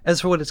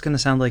 As for what it's going to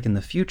sound like in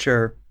the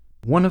future,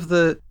 one of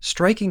the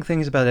striking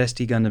things about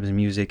SD Gundam's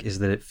music is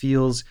that it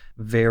feels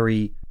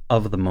very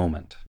of the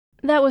moment.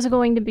 That was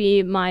going to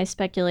be my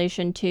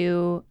speculation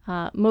too,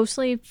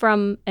 mostly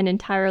from an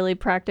entirely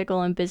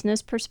practical and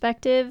business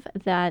perspective,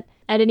 that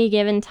at any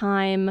given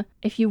time,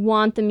 if you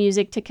want the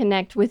music to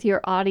connect with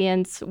your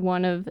audience,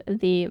 one of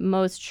the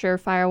most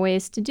surefire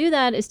ways to do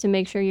that is to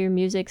make sure your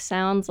music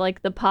sounds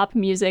like the pop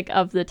music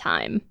of the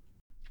time.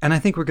 And I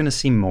think we're going to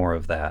see more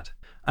of that.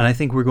 And I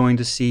think we're going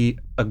to see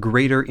a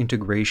greater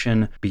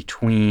integration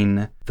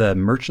between the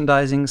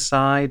merchandising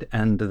side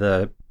and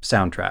the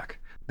soundtrack.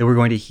 That we're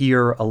going to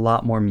hear a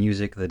lot more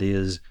music that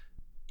is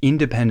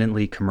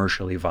independently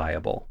commercially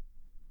viable.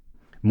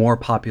 More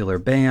popular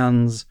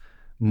bands,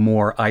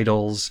 more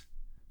idols,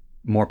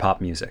 more pop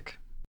music.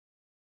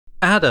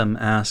 Adam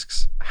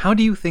asks, how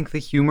do you think the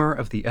humor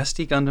of the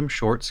SD Gundam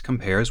shorts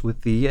compares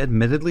with the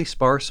admittedly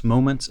sparse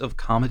moments of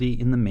comedy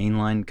in the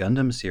mainline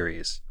Gundam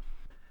series?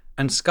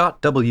 And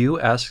Scott W.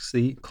 asks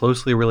the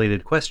closely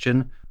related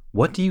question,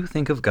 what do you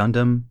think of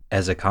Gundam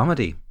as a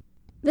comedy?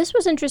 This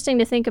was interesting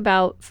to think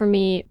about for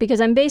me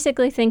because I'm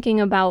basically thinking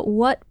about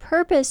what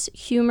purpose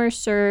humor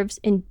serves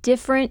in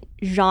different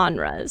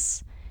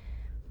genres.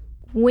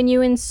 When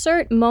you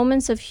insert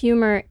moments of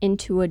humor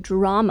into a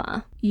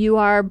drama, you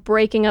are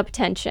breaking up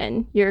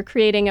tension. You're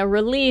creating a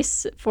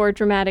release for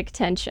dramatic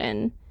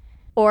tension,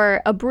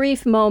 or a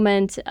brief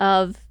moment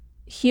of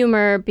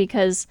humor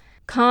because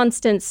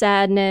constant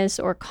sadness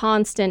or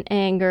constant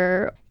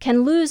anger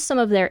can lose some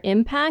of their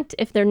impact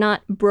if they're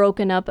not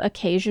broken up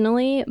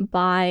occasionally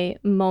by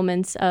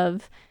moments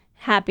of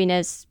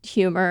happiness,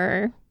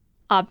 humor,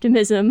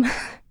 optimism.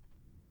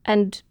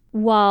 And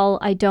while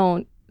I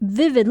don't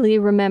vividly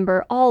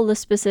remember all the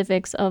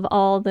specifics of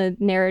all the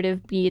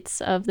narrative beats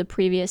of the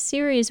previous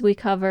series we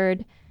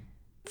covered,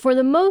 for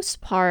the most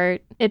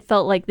part, it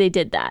felt like they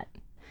did that.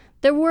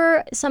 There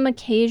were some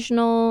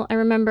occasional, I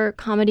remember,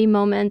 comedy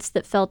moments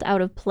that felt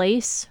out of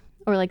place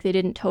or like they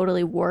didn't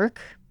totally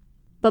work.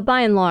 But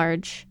by and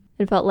large,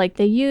 it felt like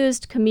they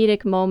used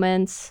comedic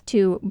moments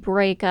to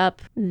break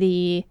up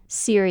the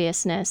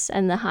seriousness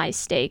and the high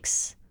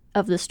stakes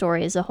of the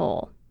story as a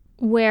whole.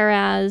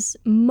 Whereas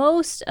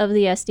most of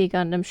the SD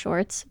Gundam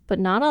shorts, but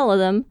not all of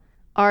them,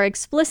 are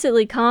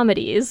explicitly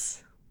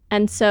comedies.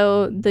 And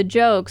so the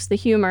jokes, the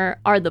humor,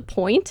 are the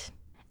point.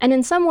 And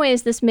in some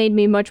ways, this made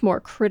me much more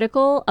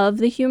critical of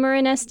the humor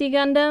in SD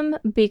Gundam,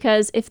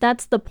 because if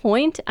that's the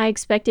point, I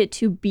expect it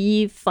to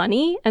be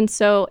funny. And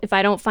so if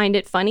I don't find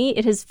it funny,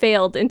 it has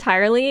failed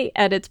entirely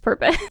at its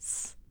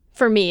purpose.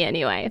 For me,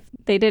 anyway.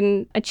 They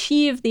didn't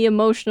achieve the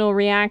emotional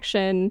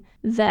reaction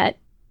that,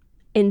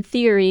 in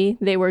theory,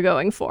 they were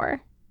going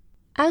for.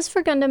 As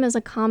for Gundam as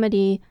a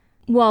comedy,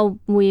 while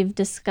we've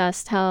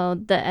discussed how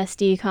the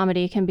SD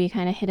comedy can be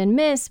kind of hit and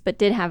miss, but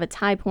did have its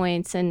high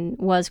points and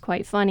was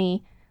quite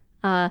funny,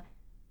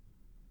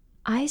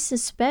 I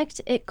suspect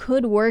it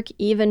could work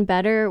even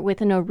better with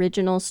an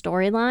original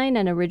storyline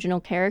and original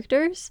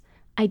characters.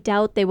 I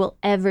doubt they will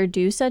ever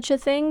do such a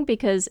thing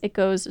because it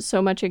goes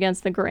so much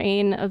against the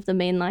grain of the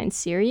mainline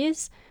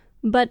series.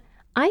 But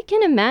I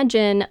can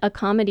imagine a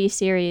comedy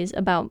series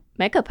about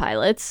mecha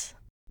pilots.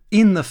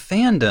 In the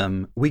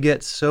fandom, we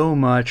get so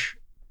much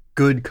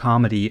good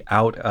comedy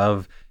out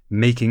of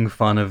making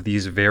fun of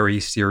these very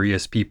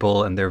serious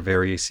people and their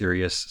very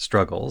serious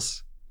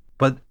struggles.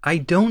 But I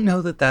don't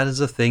know that that is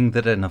a thing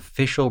that an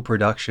official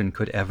production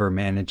could ever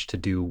manage to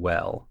do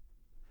well.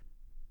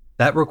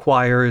 That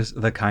requires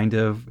the kind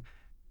of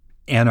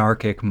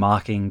anarchic,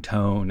 mocking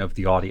tone of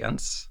the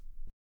audience.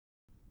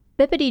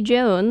 Bippity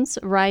Jones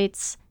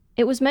writes,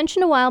 "It was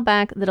mentioned a while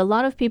back that a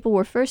lot of people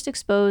were first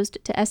exposed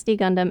to SD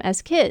Gundam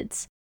as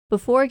kids,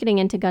 before getting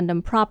into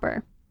Gundam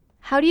proper.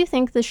 How do you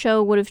think the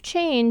show would have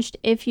changed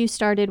if you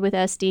started with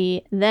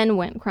SD, then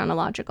went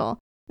chronological?"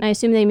 And I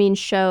assume they mean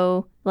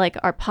show, like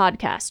our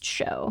podcast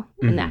show,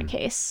 in that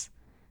case.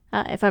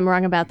 If I'm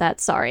wrong about that,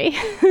 sorry.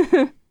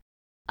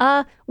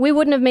 We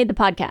wouldn't have made the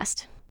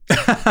podcast.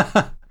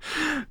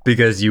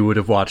 Because you would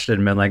have watched it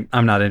and been like,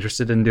 I'm not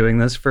interested in doing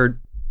this for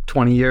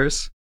 20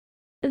 years?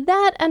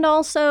 That, and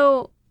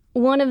also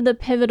one of the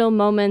pivotal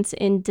moments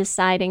in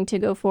deciding to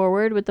go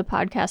forward with the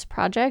podcast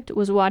project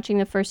was watching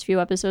the first few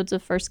episodes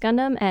of First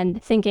Gundam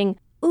and thinking,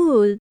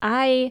 ooh,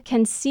 I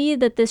can see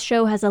that this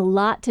show has a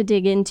lot to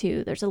dig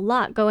into. There's a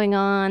lot going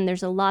on.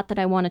 There's a lot that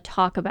I want to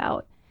talk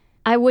about.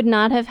 I would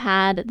not have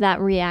had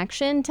that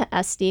reaction to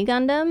SD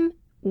Gundam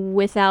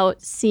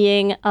without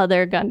seeing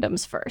other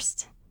Gundams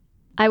first.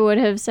 I would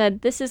have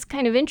said, this is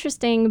kind of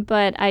interesting,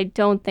 but I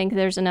don't think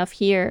there's enough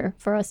here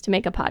for us to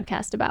make a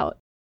podcast about.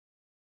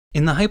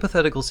 In the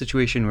hypothetical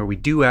situation where we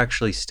do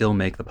actually still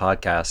make the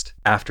podcast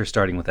after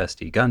starting with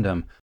SD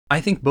Gundam,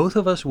 I think both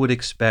of us would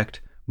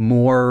expect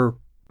more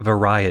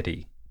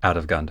variety out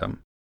of Gundam.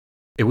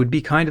 It would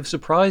be kind of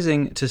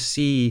surprising to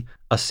see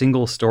a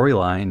single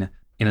storyline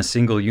in a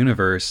single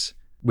universe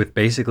with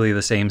basically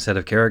the same set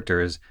of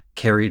characters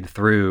carried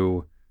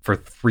through for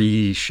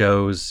 3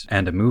 shows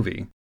and a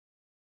movie.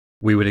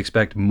 We would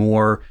expect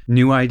more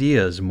new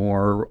ideas,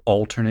 more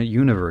alternate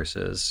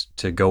universes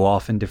to go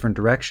off in different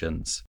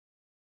directions.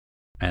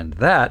 And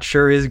that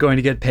sure is going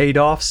to get paid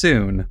off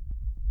soon.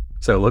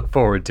 So look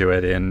forward to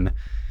it in,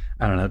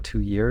 2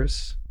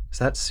 years? Is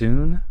that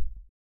soon?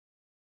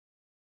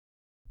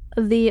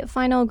 The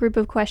final group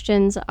of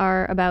questions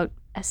are about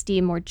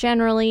SD more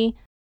generally.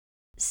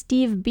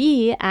 Steve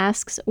B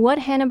asks, what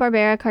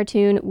Hanna-Barbera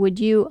cartoon would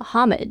you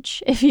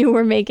homage if you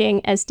were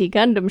making SD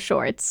Gundam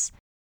shorts?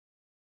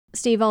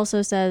 Steve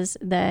also says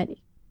that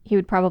he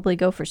would probably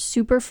go for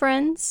Super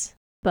Friends,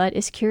 but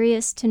is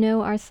curious to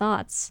know our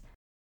thoughts.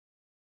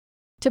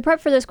 To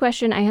prep for this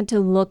question, I had to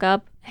look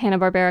up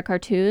Hanna-Barbera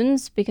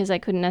cartoons because I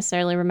couldn't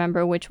necessarily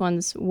remember which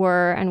ones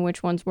were and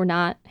which ones were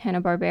not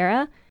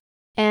Hanna-Barbera,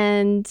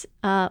 and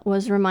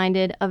was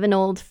reminded of an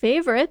old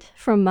favorite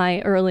from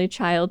my early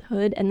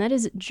childhood, and that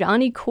is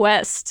Johnny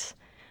Quest,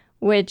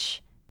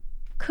 which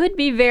could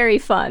be very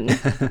fun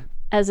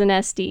as an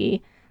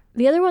SD.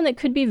 The other one that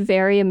could be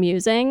very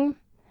amusing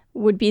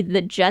would be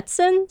the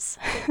Jetsons,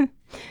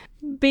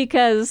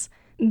 because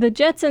the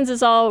Jetsons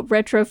is all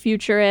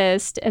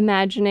retro-futurist,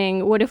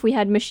 imagining what if we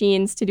had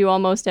machines to do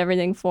almost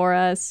everything for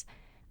us.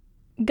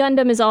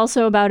 Gundam is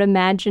also about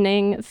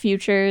imagining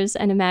futures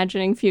and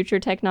imagining future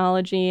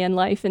technology and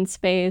life in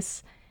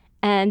space.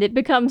 And it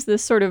becomes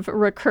this sort of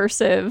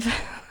recursive,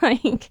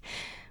 like,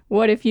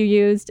 what if you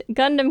used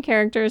Gundam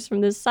characters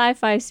from this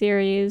sci-fi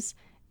series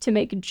to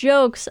make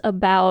jokes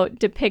about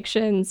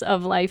depictions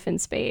of life in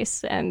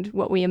space and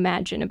what we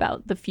imagine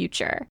about the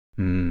future?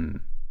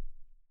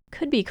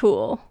 Could be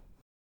cool.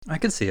 I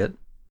could see it.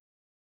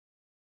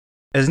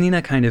 As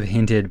Nina kind of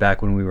hinted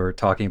back when we were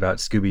talking about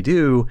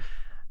Scooby-Doo,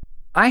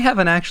 I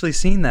haven't actually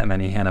seen that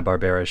many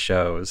Hanna-Barbera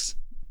shows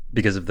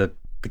because of the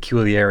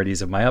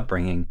peculiarities of my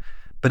upbringing.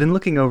 But in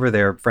looking over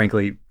their,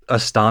 frankly,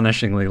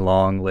 astonishingly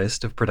long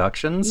list of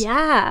productions,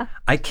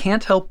 I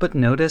can't help but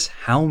notice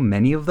how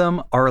many of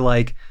them are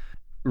like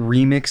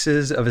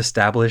remixes of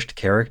established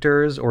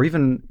characters or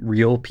even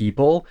real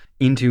people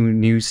into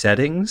new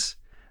settings.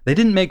 They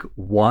didn't make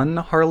one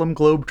Harlem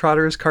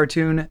Globetrotters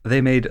cartoon,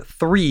 they made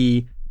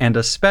 3 and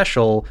a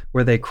special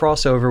where they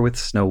cross over with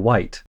Snow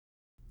White.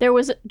 There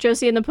was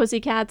Josie and the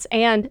Pussycats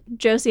and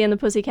Josie and the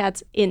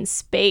Pussycats in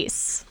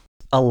space.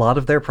 A lot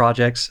of their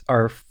projects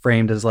are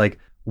framed as like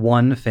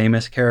one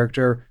famous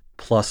character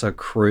plus a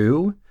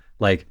crew,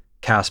 like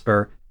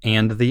Casper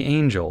and the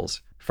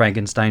Angels,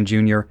 Frankenstein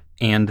Jr.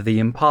 and the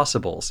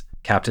Impossibles,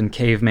 Captain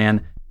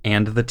Caveman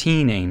and the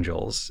Teen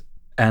Angels,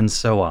 and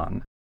so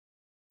on.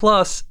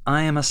 Plus,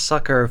 I am a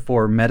sucker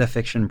for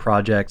metafiction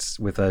projects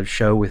with a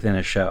show within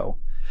a show.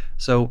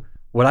 So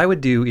what I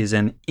would do is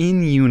an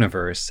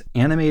in-universe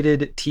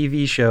animated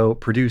TV show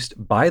produced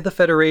by the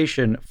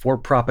Federation for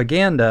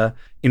propaganda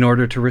in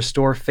order to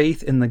restore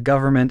faith in the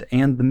government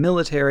and the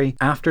military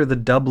after the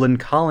Dublin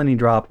colony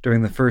drop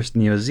during the First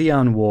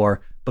Neo-Zeon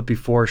War, but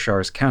before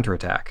Char's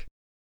counterattack.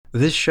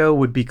 This show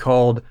would be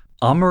called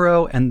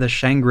Amuro and the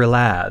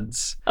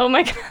Shangri-Lads. Oh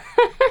my god.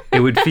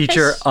 It would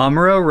feature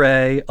Amuro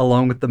Ray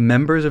along with the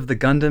members of the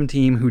Gundam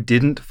team who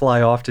didn't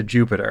fly off to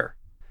Jupiter.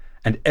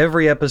 And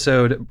every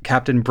episode,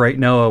 Captain Bright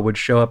Noah would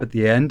show up at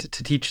the end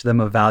to teach them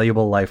a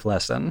valuable life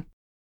lesson.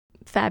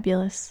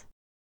 Fabulous.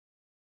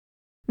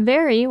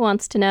 Very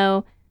wants to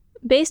know,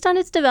 based on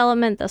its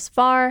development thus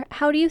far,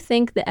 how do you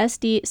think the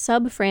SD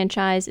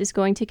sub-franchise is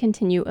going to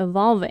continue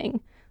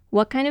evolving?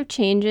 What kind of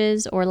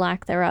changes or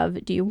lack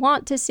thereof do you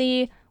want to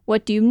see?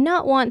 What do you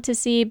not want to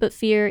see but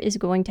fear is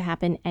going to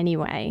happen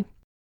anyway?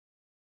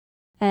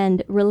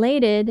 And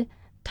related,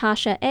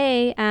 Tasha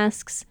A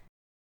asks,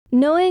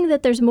 knowing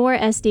that there's more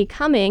SD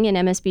coming in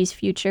MSB's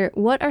future,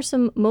 what are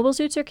some mobile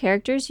suits or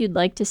characters you'd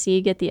like to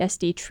see get the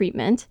SD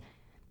treatment?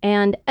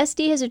 And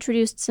SD has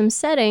introduced some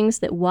settings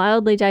that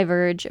wildly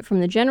diverge from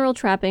the general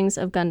trappings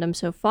of Gundam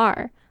so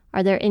far.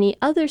 Are there any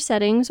other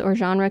settings or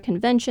genre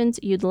conventions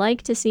you'd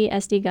like to see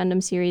SD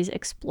Gundam series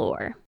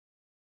explore?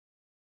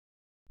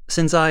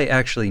 Since I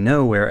actually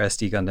know where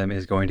SD Gundam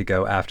is going to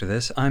go after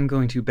this, I'm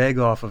going to beg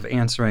off of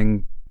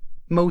answering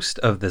most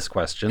of this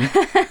question.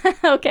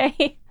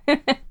 Okay.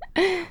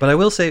 But I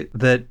will say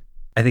that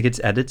I think it's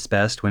at its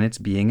best when it's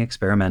being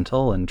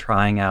experimental and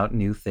trying out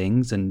new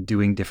things and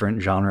doing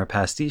different genre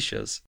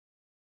pastiches.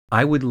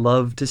 I would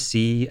love to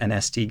see an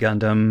SD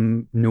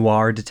Gundam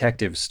noir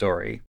detective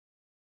story.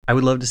 I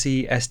would love to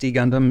see SD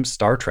Gundam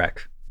Star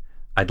Trek.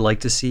 I'd like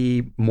to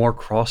see more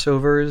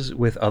crossovers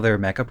with other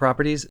mecha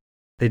properties.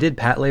 They did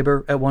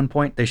Patlabor at one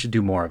point. They should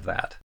do more of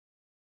that.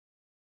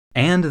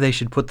 And they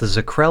should put the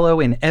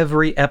Zacrello in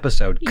every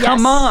episode. Yes.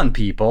 Come on,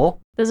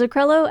 people! The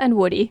Zacrello and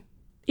Woody.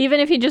 Even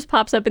if he just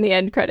pops up in the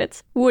end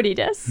credits. Woody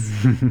does.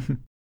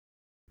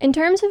 In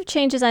terms of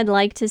changes I'd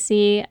like to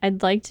see,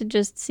 I'd like to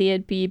just see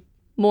it be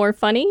more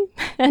funny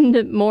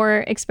and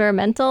more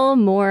experimental,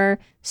 more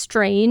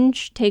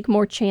strange, take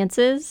more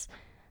chances.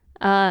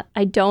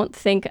 I don't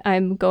think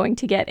I'm going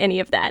to get any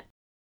of that.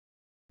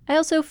 I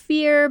also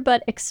fear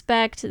but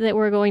expect that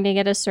we're going to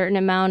get a certain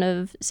amount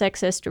of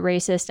sexist,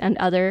 racist, and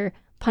other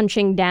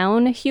punching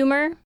down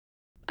humor.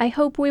 I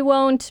hope we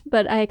won't,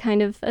 but I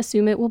kind of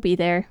assume it will be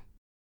there.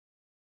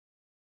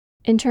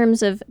 In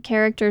terms of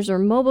characters or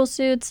mobile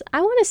suits, I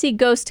want to see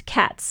ghost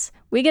cats.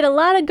 We get a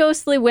lot of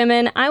ghostly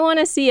women. I want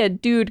to see a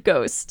dude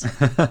ghost.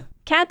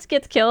 Cats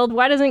gets killed.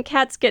 Why doesn't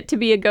Cats get to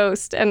be a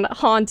ghost and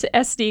haunt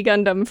SD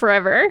Gundam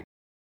forever?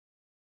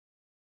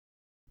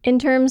 In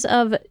terms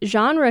of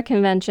genre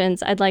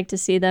conventions I'd like to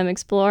see them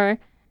explore,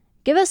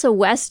 give us a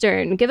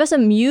Western, give us a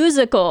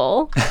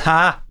musical.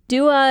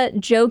 Do a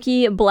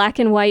jokey black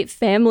and white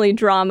family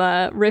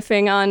drama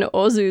riffing on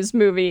Ozu's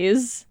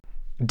movies.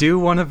 Do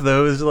one of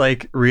those,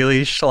 like,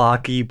 really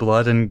schlocky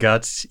blood and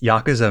guts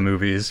Yakuza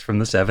movies from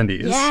the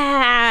 70s.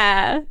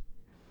 Yeah!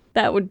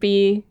 That would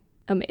be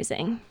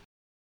amazing.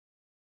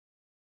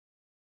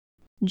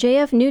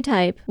 JF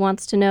Newtype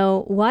wants to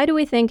know, why do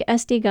we think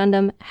SD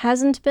Gundam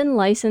hasn't been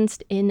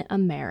licensed in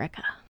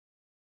America?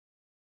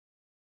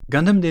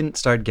 Gundam didn't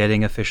start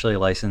getting officially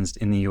licensed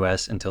in the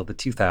US until the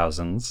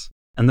 2000s,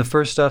 and the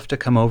first stuff to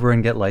come over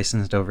and get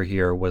licensed over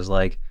here was,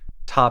 like,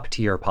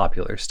 top-tier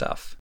popular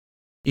stuff.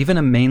 Even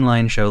a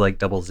mainline show like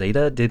Double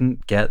Zeta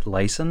didn't get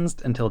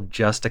licensed until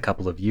just a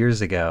couple of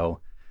years ago.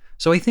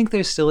 So I think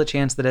there's still a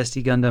chance that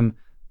SD Gundam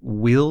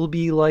will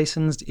be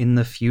licensed in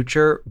the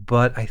future,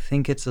 but I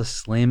think it's a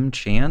slim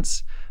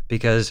chance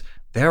because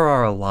there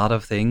are a lot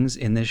of things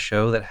in this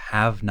show that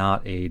have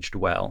not aged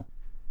well.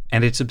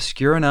 And it's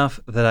obscure enough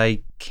that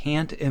I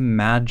can't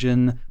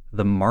imagine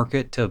the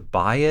market to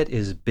buy it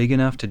is big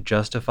enough to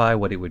justify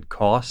what it would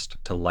cost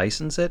to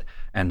license it,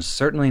 and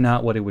certainly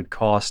not what it would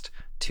cost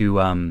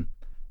to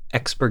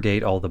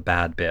expurgate all the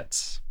bad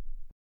bits.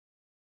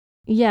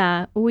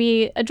 Yeah,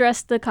 we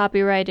addressed the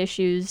copyright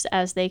issues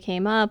as they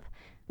came up.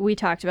 We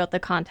talked about the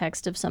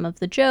context of some of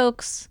the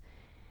jokes.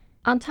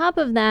 On top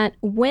of that,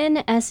 when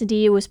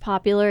SD was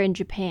popular in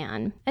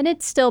Japan, and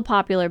it's still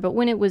popular, but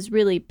when it was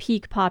really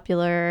peak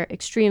popular,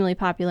 extremely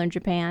popular in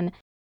Japan,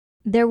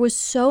 there was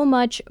so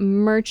much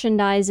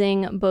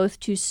merchandising both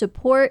to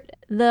support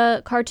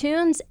the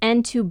cartoons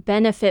and to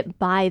benefit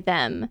by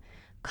them.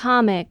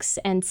 Comics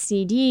and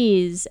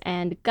CDs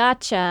and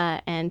gacha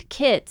and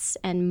kits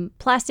and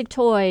plastic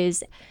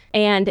toys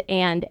and.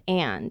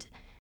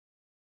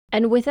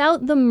 And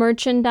without the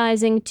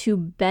merchandising to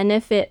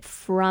benefit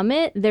from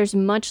it, there's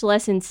much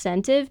less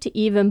incentive to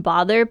even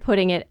bother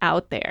putting it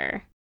out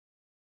there.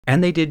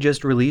 And they did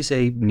just release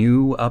a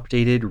new,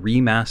 updated,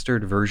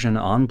 remastered version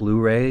on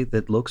Blu-ray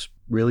that looks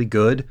really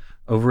good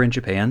over in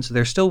Japan. So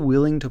they're still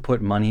willing to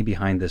put money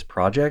behind this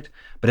project.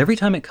 But every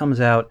time it comes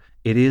out,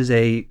 it is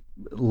a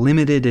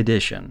limited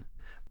edition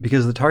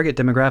because the target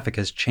demographic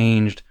has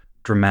changed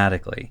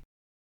dramatically.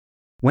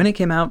 When it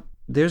came out,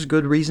 there's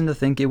good reason to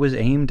think it was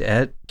aimed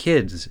at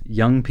kids,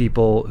 young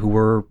people who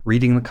were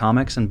reading the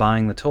comics and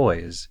buying the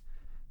toys.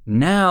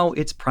 Now,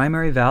 its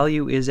primary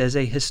value is as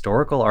a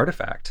historical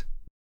artifact.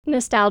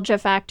 Nostalgia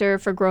factor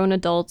for grown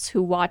adults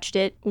who watched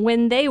it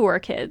when they were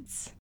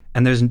kids.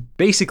 And there's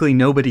basically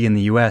nobody in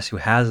the US who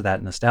has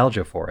that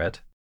nostalgia for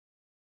it.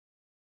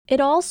 It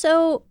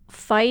also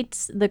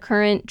fights the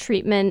current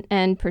treatment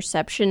and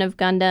perception of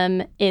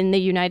Gundam in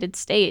the United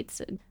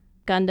States.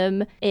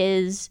 Gundam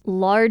is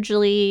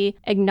largely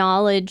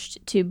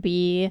acknowledged to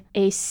be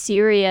a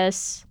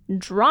serious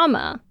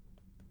drama,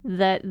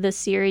 that the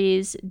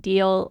series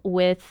deal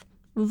with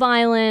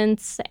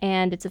violence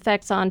and its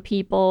effects on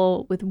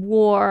people, with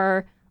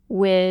war,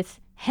 with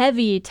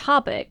heavy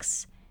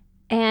topics.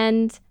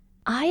 And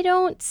I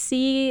don't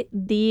see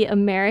the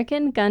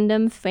American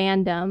Gundam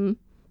fandom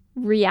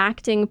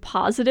reacting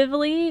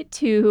positively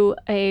to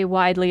a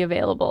widely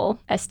available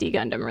SD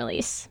Gundam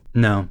release.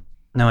 No,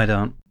 I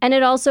don't. And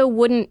it also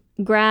wouldn't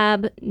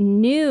grab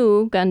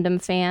new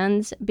Gundam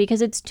fans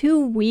because it's too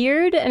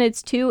weird and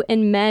it's too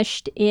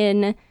enmeshed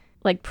in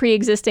like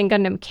pre-existing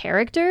Gundam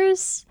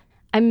characters.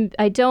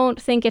 I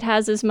don't think it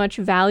has as much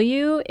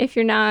value if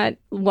you're not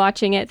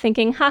watching it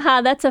thinking, haha,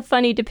 that's a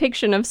funny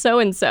depiction of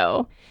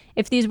so-and-so.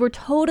 If these were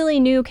totally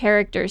new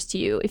characters to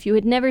you, if you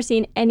had never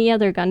seen any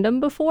other Gundam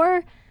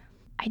before,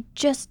 I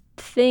just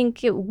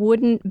think it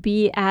wouldn't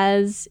be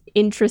as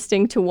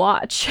interesting to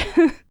watch.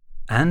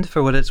 And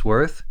for what it's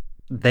worth,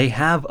 they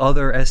have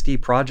other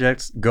SD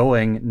projects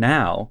going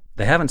now.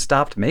 They haven't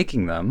stopped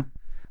making them.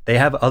 They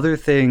have other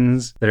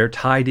things that are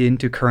tied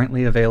into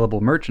currently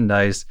available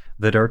merchandise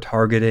that are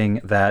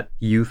targeting that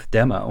youth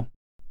demo.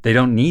 They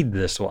don't need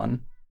this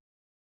one.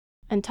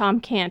 And Tom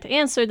can't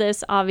answer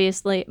this,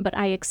 obviously, but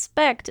I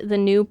expect the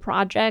new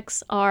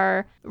projects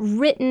are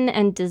written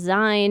and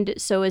designed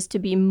so as to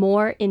be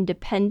more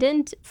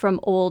independent from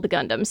old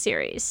Gundam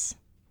series.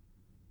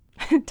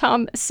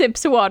 Tom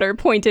sips water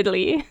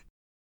pointedly.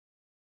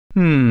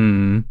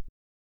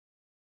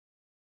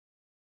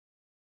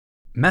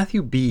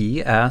 Matthew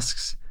B.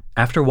 asks,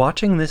 after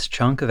watching this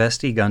chunk of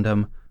SD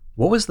Gundam,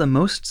 what was the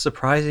most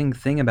surprising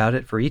thing about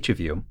it for each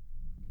of you?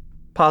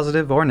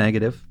 Positive or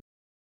negative?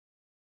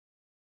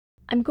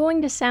 I'm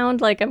going to sound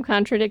like I'm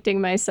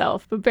contradicting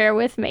myself, but bear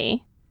with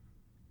me.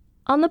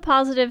 On the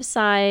positive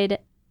side,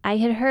 I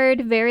had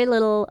heard very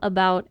little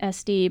about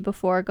SD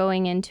before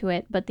going into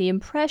it, but the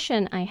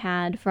impression I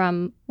had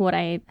from what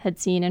I had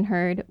seen and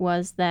heard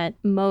was that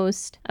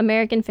most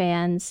American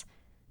fans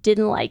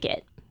didn't like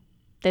it.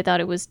 They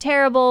thought it was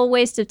terrible,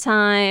 waste of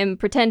time,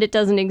 pretend it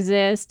doesn't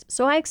exist,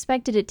 so I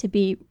expected it to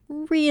be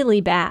really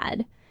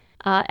bad.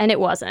 And it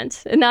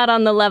wasn't, not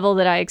on the level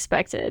that I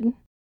expected.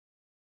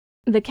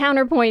 The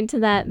counterpoint to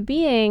that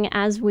being,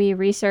 as we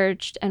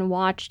researched and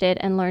watched it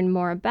and learned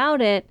more about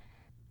it,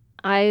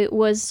 I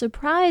was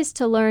surprised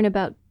to learn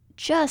about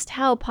just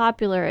how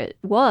popular it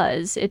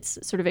was, its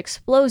sort of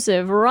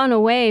explosive,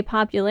 runaway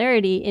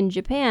popularity in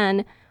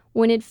Japan,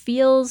 when it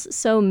feels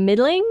so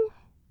middling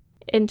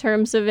in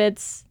terms of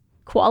its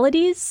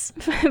qualities,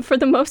 for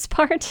the most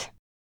part.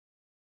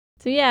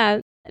 So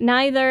yeah,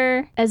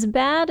 neither as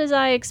bad as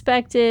I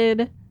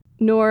expected,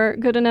 nor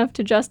good enough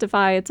to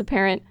justify its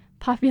apparent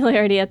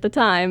popularity at the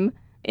time,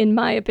 in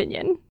my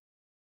opinion.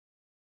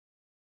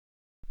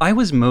 I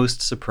was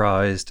most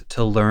surprised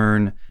to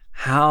learn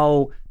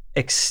how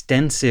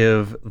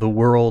extensive the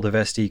world of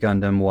SD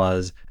Gundam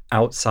was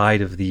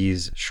outside of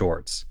these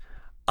shorts.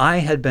 I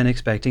had been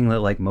expecting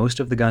that, like most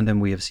of the Gundam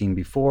we have seen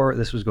before,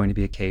 this was going to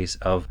be a case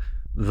of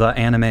the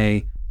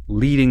anime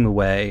leading the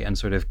way and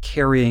sort of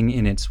carrying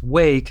in its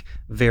wake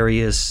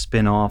various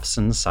spin-offs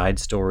and side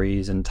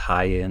stories and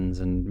tie-ins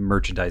and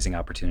merchandising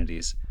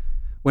opportunities.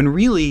 When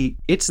really,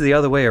 it's the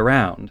other way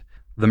around.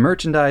 The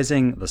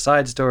merchandising, the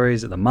side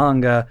stories, the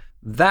manga,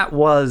 that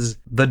was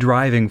the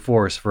driving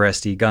force for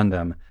SD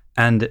Gundam,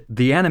 and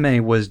the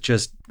anime was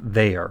just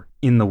there,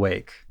 in the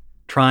wake,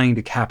 trying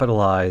to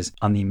capitalize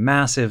on the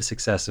massive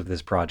success of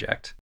this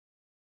project.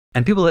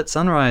 And people at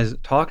Sunrise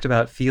talked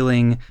about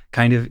feeling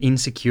kind of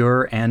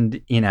insecure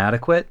and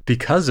inadequate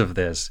because of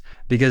this,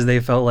 because they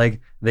felt like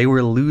they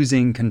were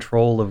losing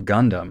control of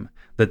Gundam,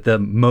 that the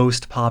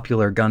most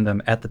popular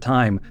Gundam at the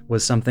time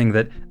was something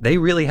that they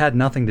really had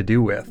nothing to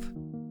do with.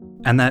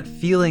 And that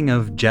feeling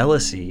of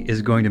jealousy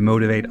is going to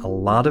motivate a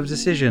lot of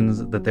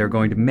decisions that they're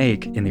going to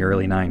make in the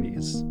early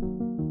 90s.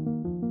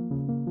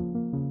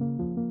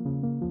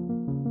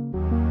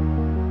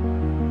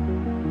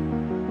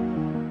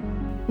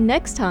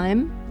 Next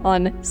time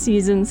on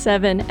Season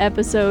 7,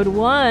 Episode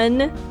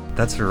 1...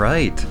 That's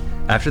right.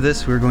 After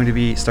this, we're going to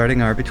be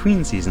starting our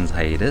between seasons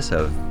hiatus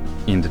of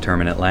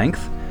indeterminate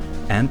length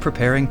and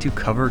preparing to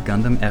cover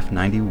Gundam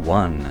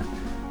F91.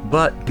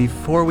 But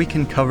before we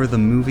can cover the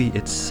movie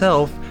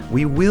itself,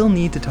 we will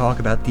need to talk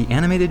about the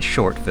animated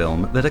short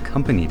film that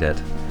accompanied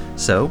it.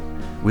 So,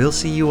 we'll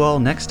see you all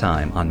next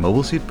time on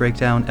Mobile Suit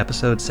Breakdown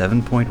Episode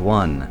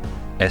 7.1.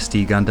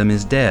 SD Gundam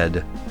is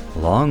dead.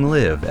 Long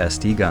live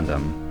SD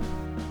Gundam.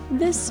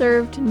 This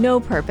served no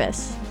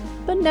purpose,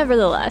 but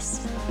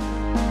nevertheless.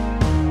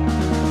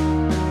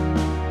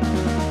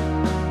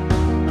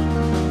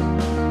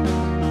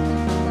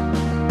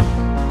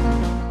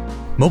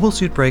 Mobile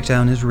Suit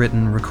Breakdown is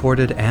written,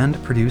 recorded,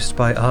 and produced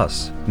by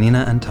us,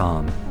 Nina and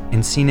Tom,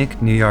 in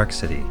scenic New York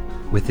City,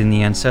 within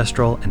the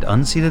ancestral and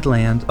unceded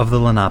land of the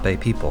Lenape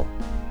people,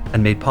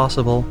 and made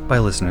possible by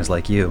listeners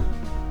like you.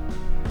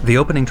 The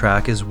opening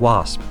track is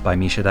Wasp by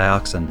Misha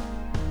Dioxin.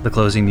 The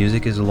closing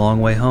music is A Long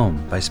Way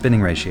Home by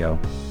Spinning Ratio.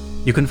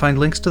 You can find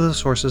links to the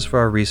sources for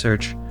our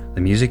research,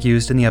 the music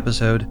used in the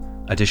episode,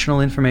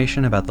 additional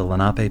information about the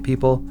Lenape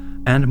people,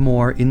 and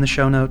more in the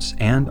show notes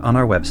and on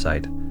our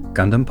website,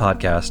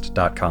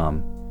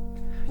 GundamPodcast.com.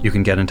 You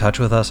can get in touch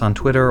with us on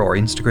Twitter or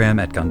Instagram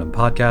at Gundam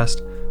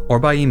Podcast, or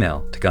by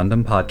email to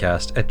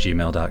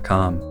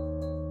gundampodcast@gmail.com.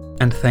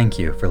 And thank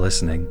you for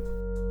listening.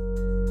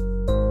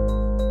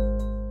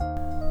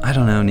 I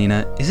don't know,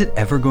 Nina, is it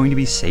ever going to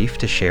be safe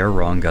to share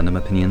wrong Gundam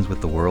opinions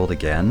with the world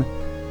again?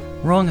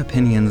 Wrong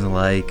opinions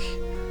like,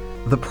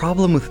 the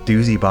problem with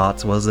Doozy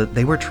Bots was that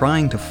they were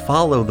trying to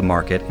follow the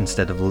market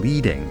instead of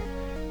leading.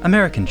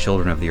 American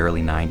children of the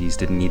early 90s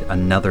didn't need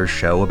another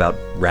show about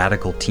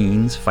radical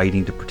teens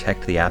fighting to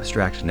protect the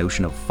abstract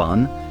notion of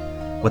fun.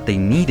 What they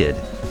needed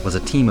was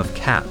a team of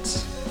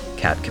cats.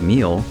 Cat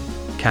Camille,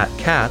 Cat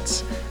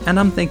Cats, and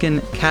I'm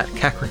thinking Cat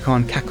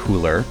Capricorn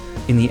Cacooler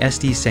in the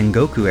SD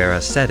Sengoku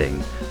era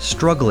setting,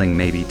 struggling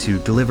maybe to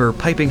deliver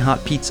piping hot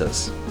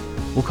pizzas.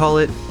 We'll call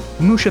it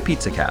Musha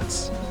Pizza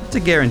Cats. It's a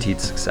guaranteed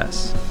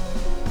success.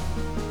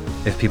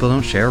 If people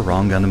don't share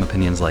wrong Gundam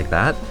opinions like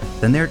that,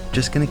 then they're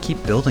just gonna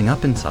keep building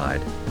up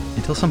inside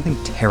until something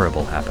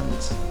terrible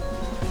happens.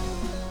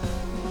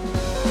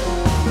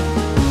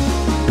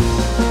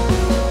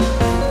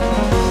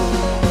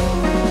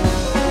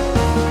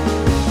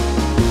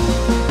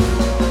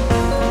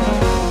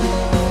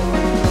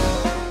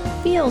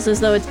 Feels as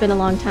though it's been a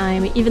long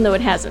time, even though it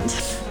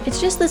hasn't.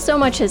 It's just that so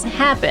much has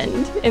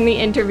happened in the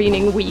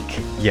intervening week.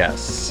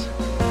 Yes.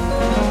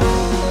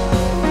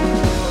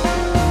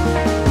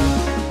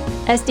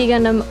 SD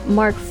Gundam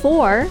Mark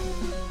IV,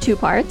 2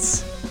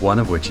 parts. One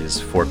of which is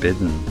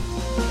forbidden.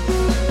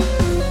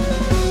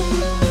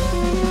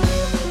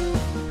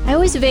 I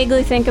always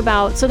vaguely think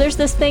about, so there's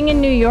this thing in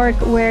New York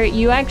where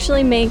you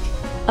actually make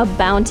a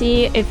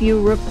bounty if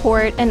you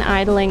report an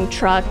idling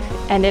truck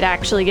and it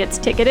actually gets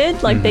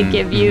ticketed, like they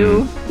give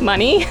you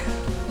money.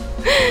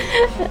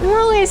 I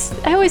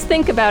always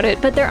think about it,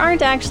 but there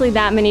aren't actually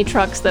that many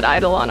trucks that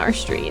idle on our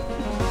street.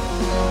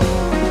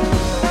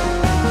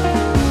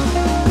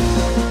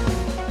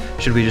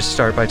 Should we just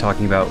start by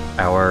talking about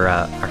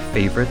our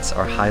favorites,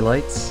 our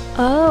highlights?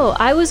 Oh,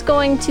 I was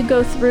going to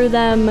go through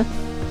them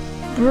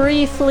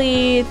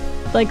briefly,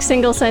 like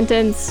single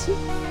sentence,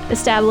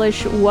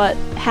 establish what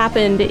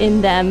happened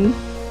in them.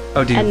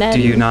 Oh,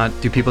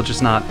 do people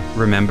just not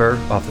remember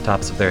off the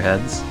tops of their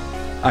heads?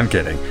 I'm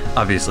kidding.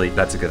 Obviously,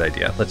 that's a good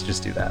idea. Let's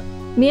just do that.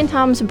 Me and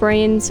Tom's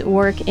brains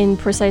work in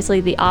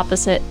precisely the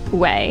opposite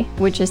way,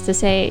 which is to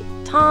say,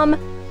 Tom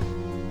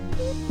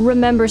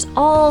remembers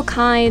all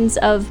kinds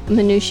of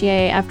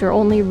minutiae after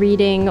only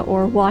reading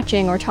or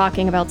watching or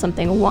talking about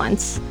something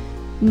once.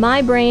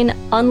 My brain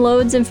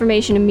unloads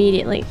information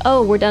immediately.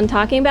 Oh, we're done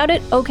talking about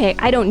it? Okay,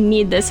 I don't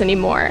need this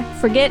anymore.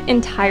 Forget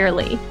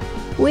entirely.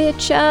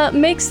 Which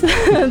makes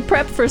the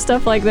prep for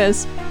stuff like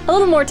this a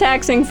little more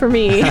taxing for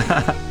me.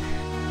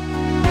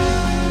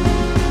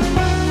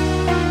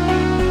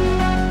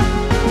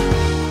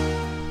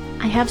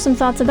 I have some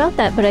thoughts about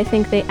that, but I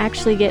think they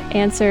actually get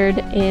answered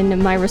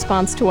in my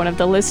response to one of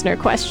the listener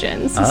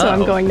questions, so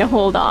I'm going to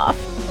hold off.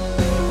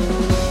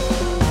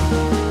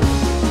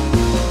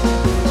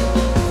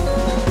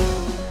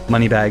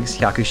 Moneybags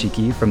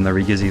Yakushiki from the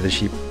Rigazi the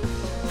Sheep.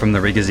 From the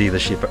Rigazi the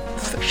Sheeper.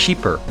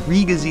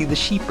 Rigazi the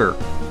Sheeper.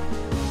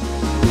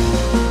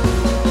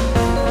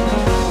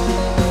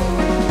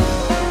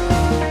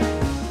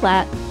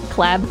 Flat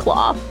Crab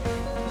Claw.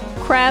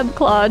 Crab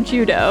Claw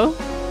Judo.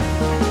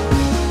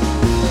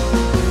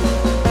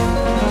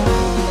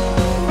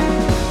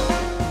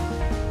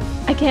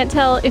 I can't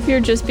tell if you're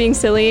just being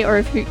silly or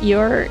if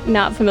you're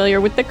not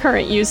familiar with the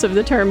current use of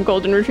the term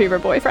golden retriever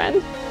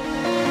boyfriend.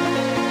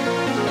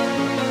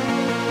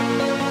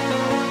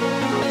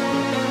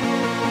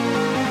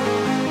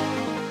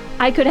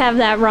 I could have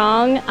that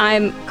wrong.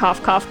 I'm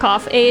cough, cough,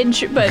 cough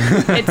age, but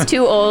it's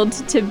too old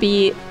to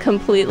be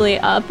completely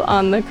up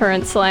on the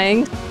current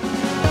slang.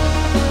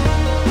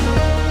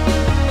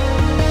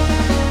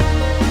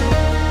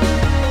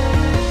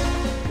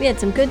 We had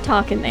some good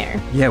talk in there.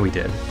 Yeah, we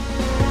did.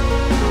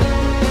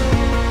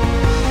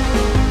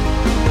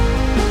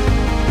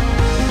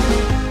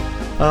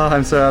 Oh,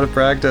 I'm so out of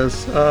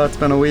practice. Oh, it's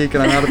been a week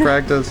and I'm out of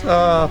practice.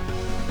 Oh.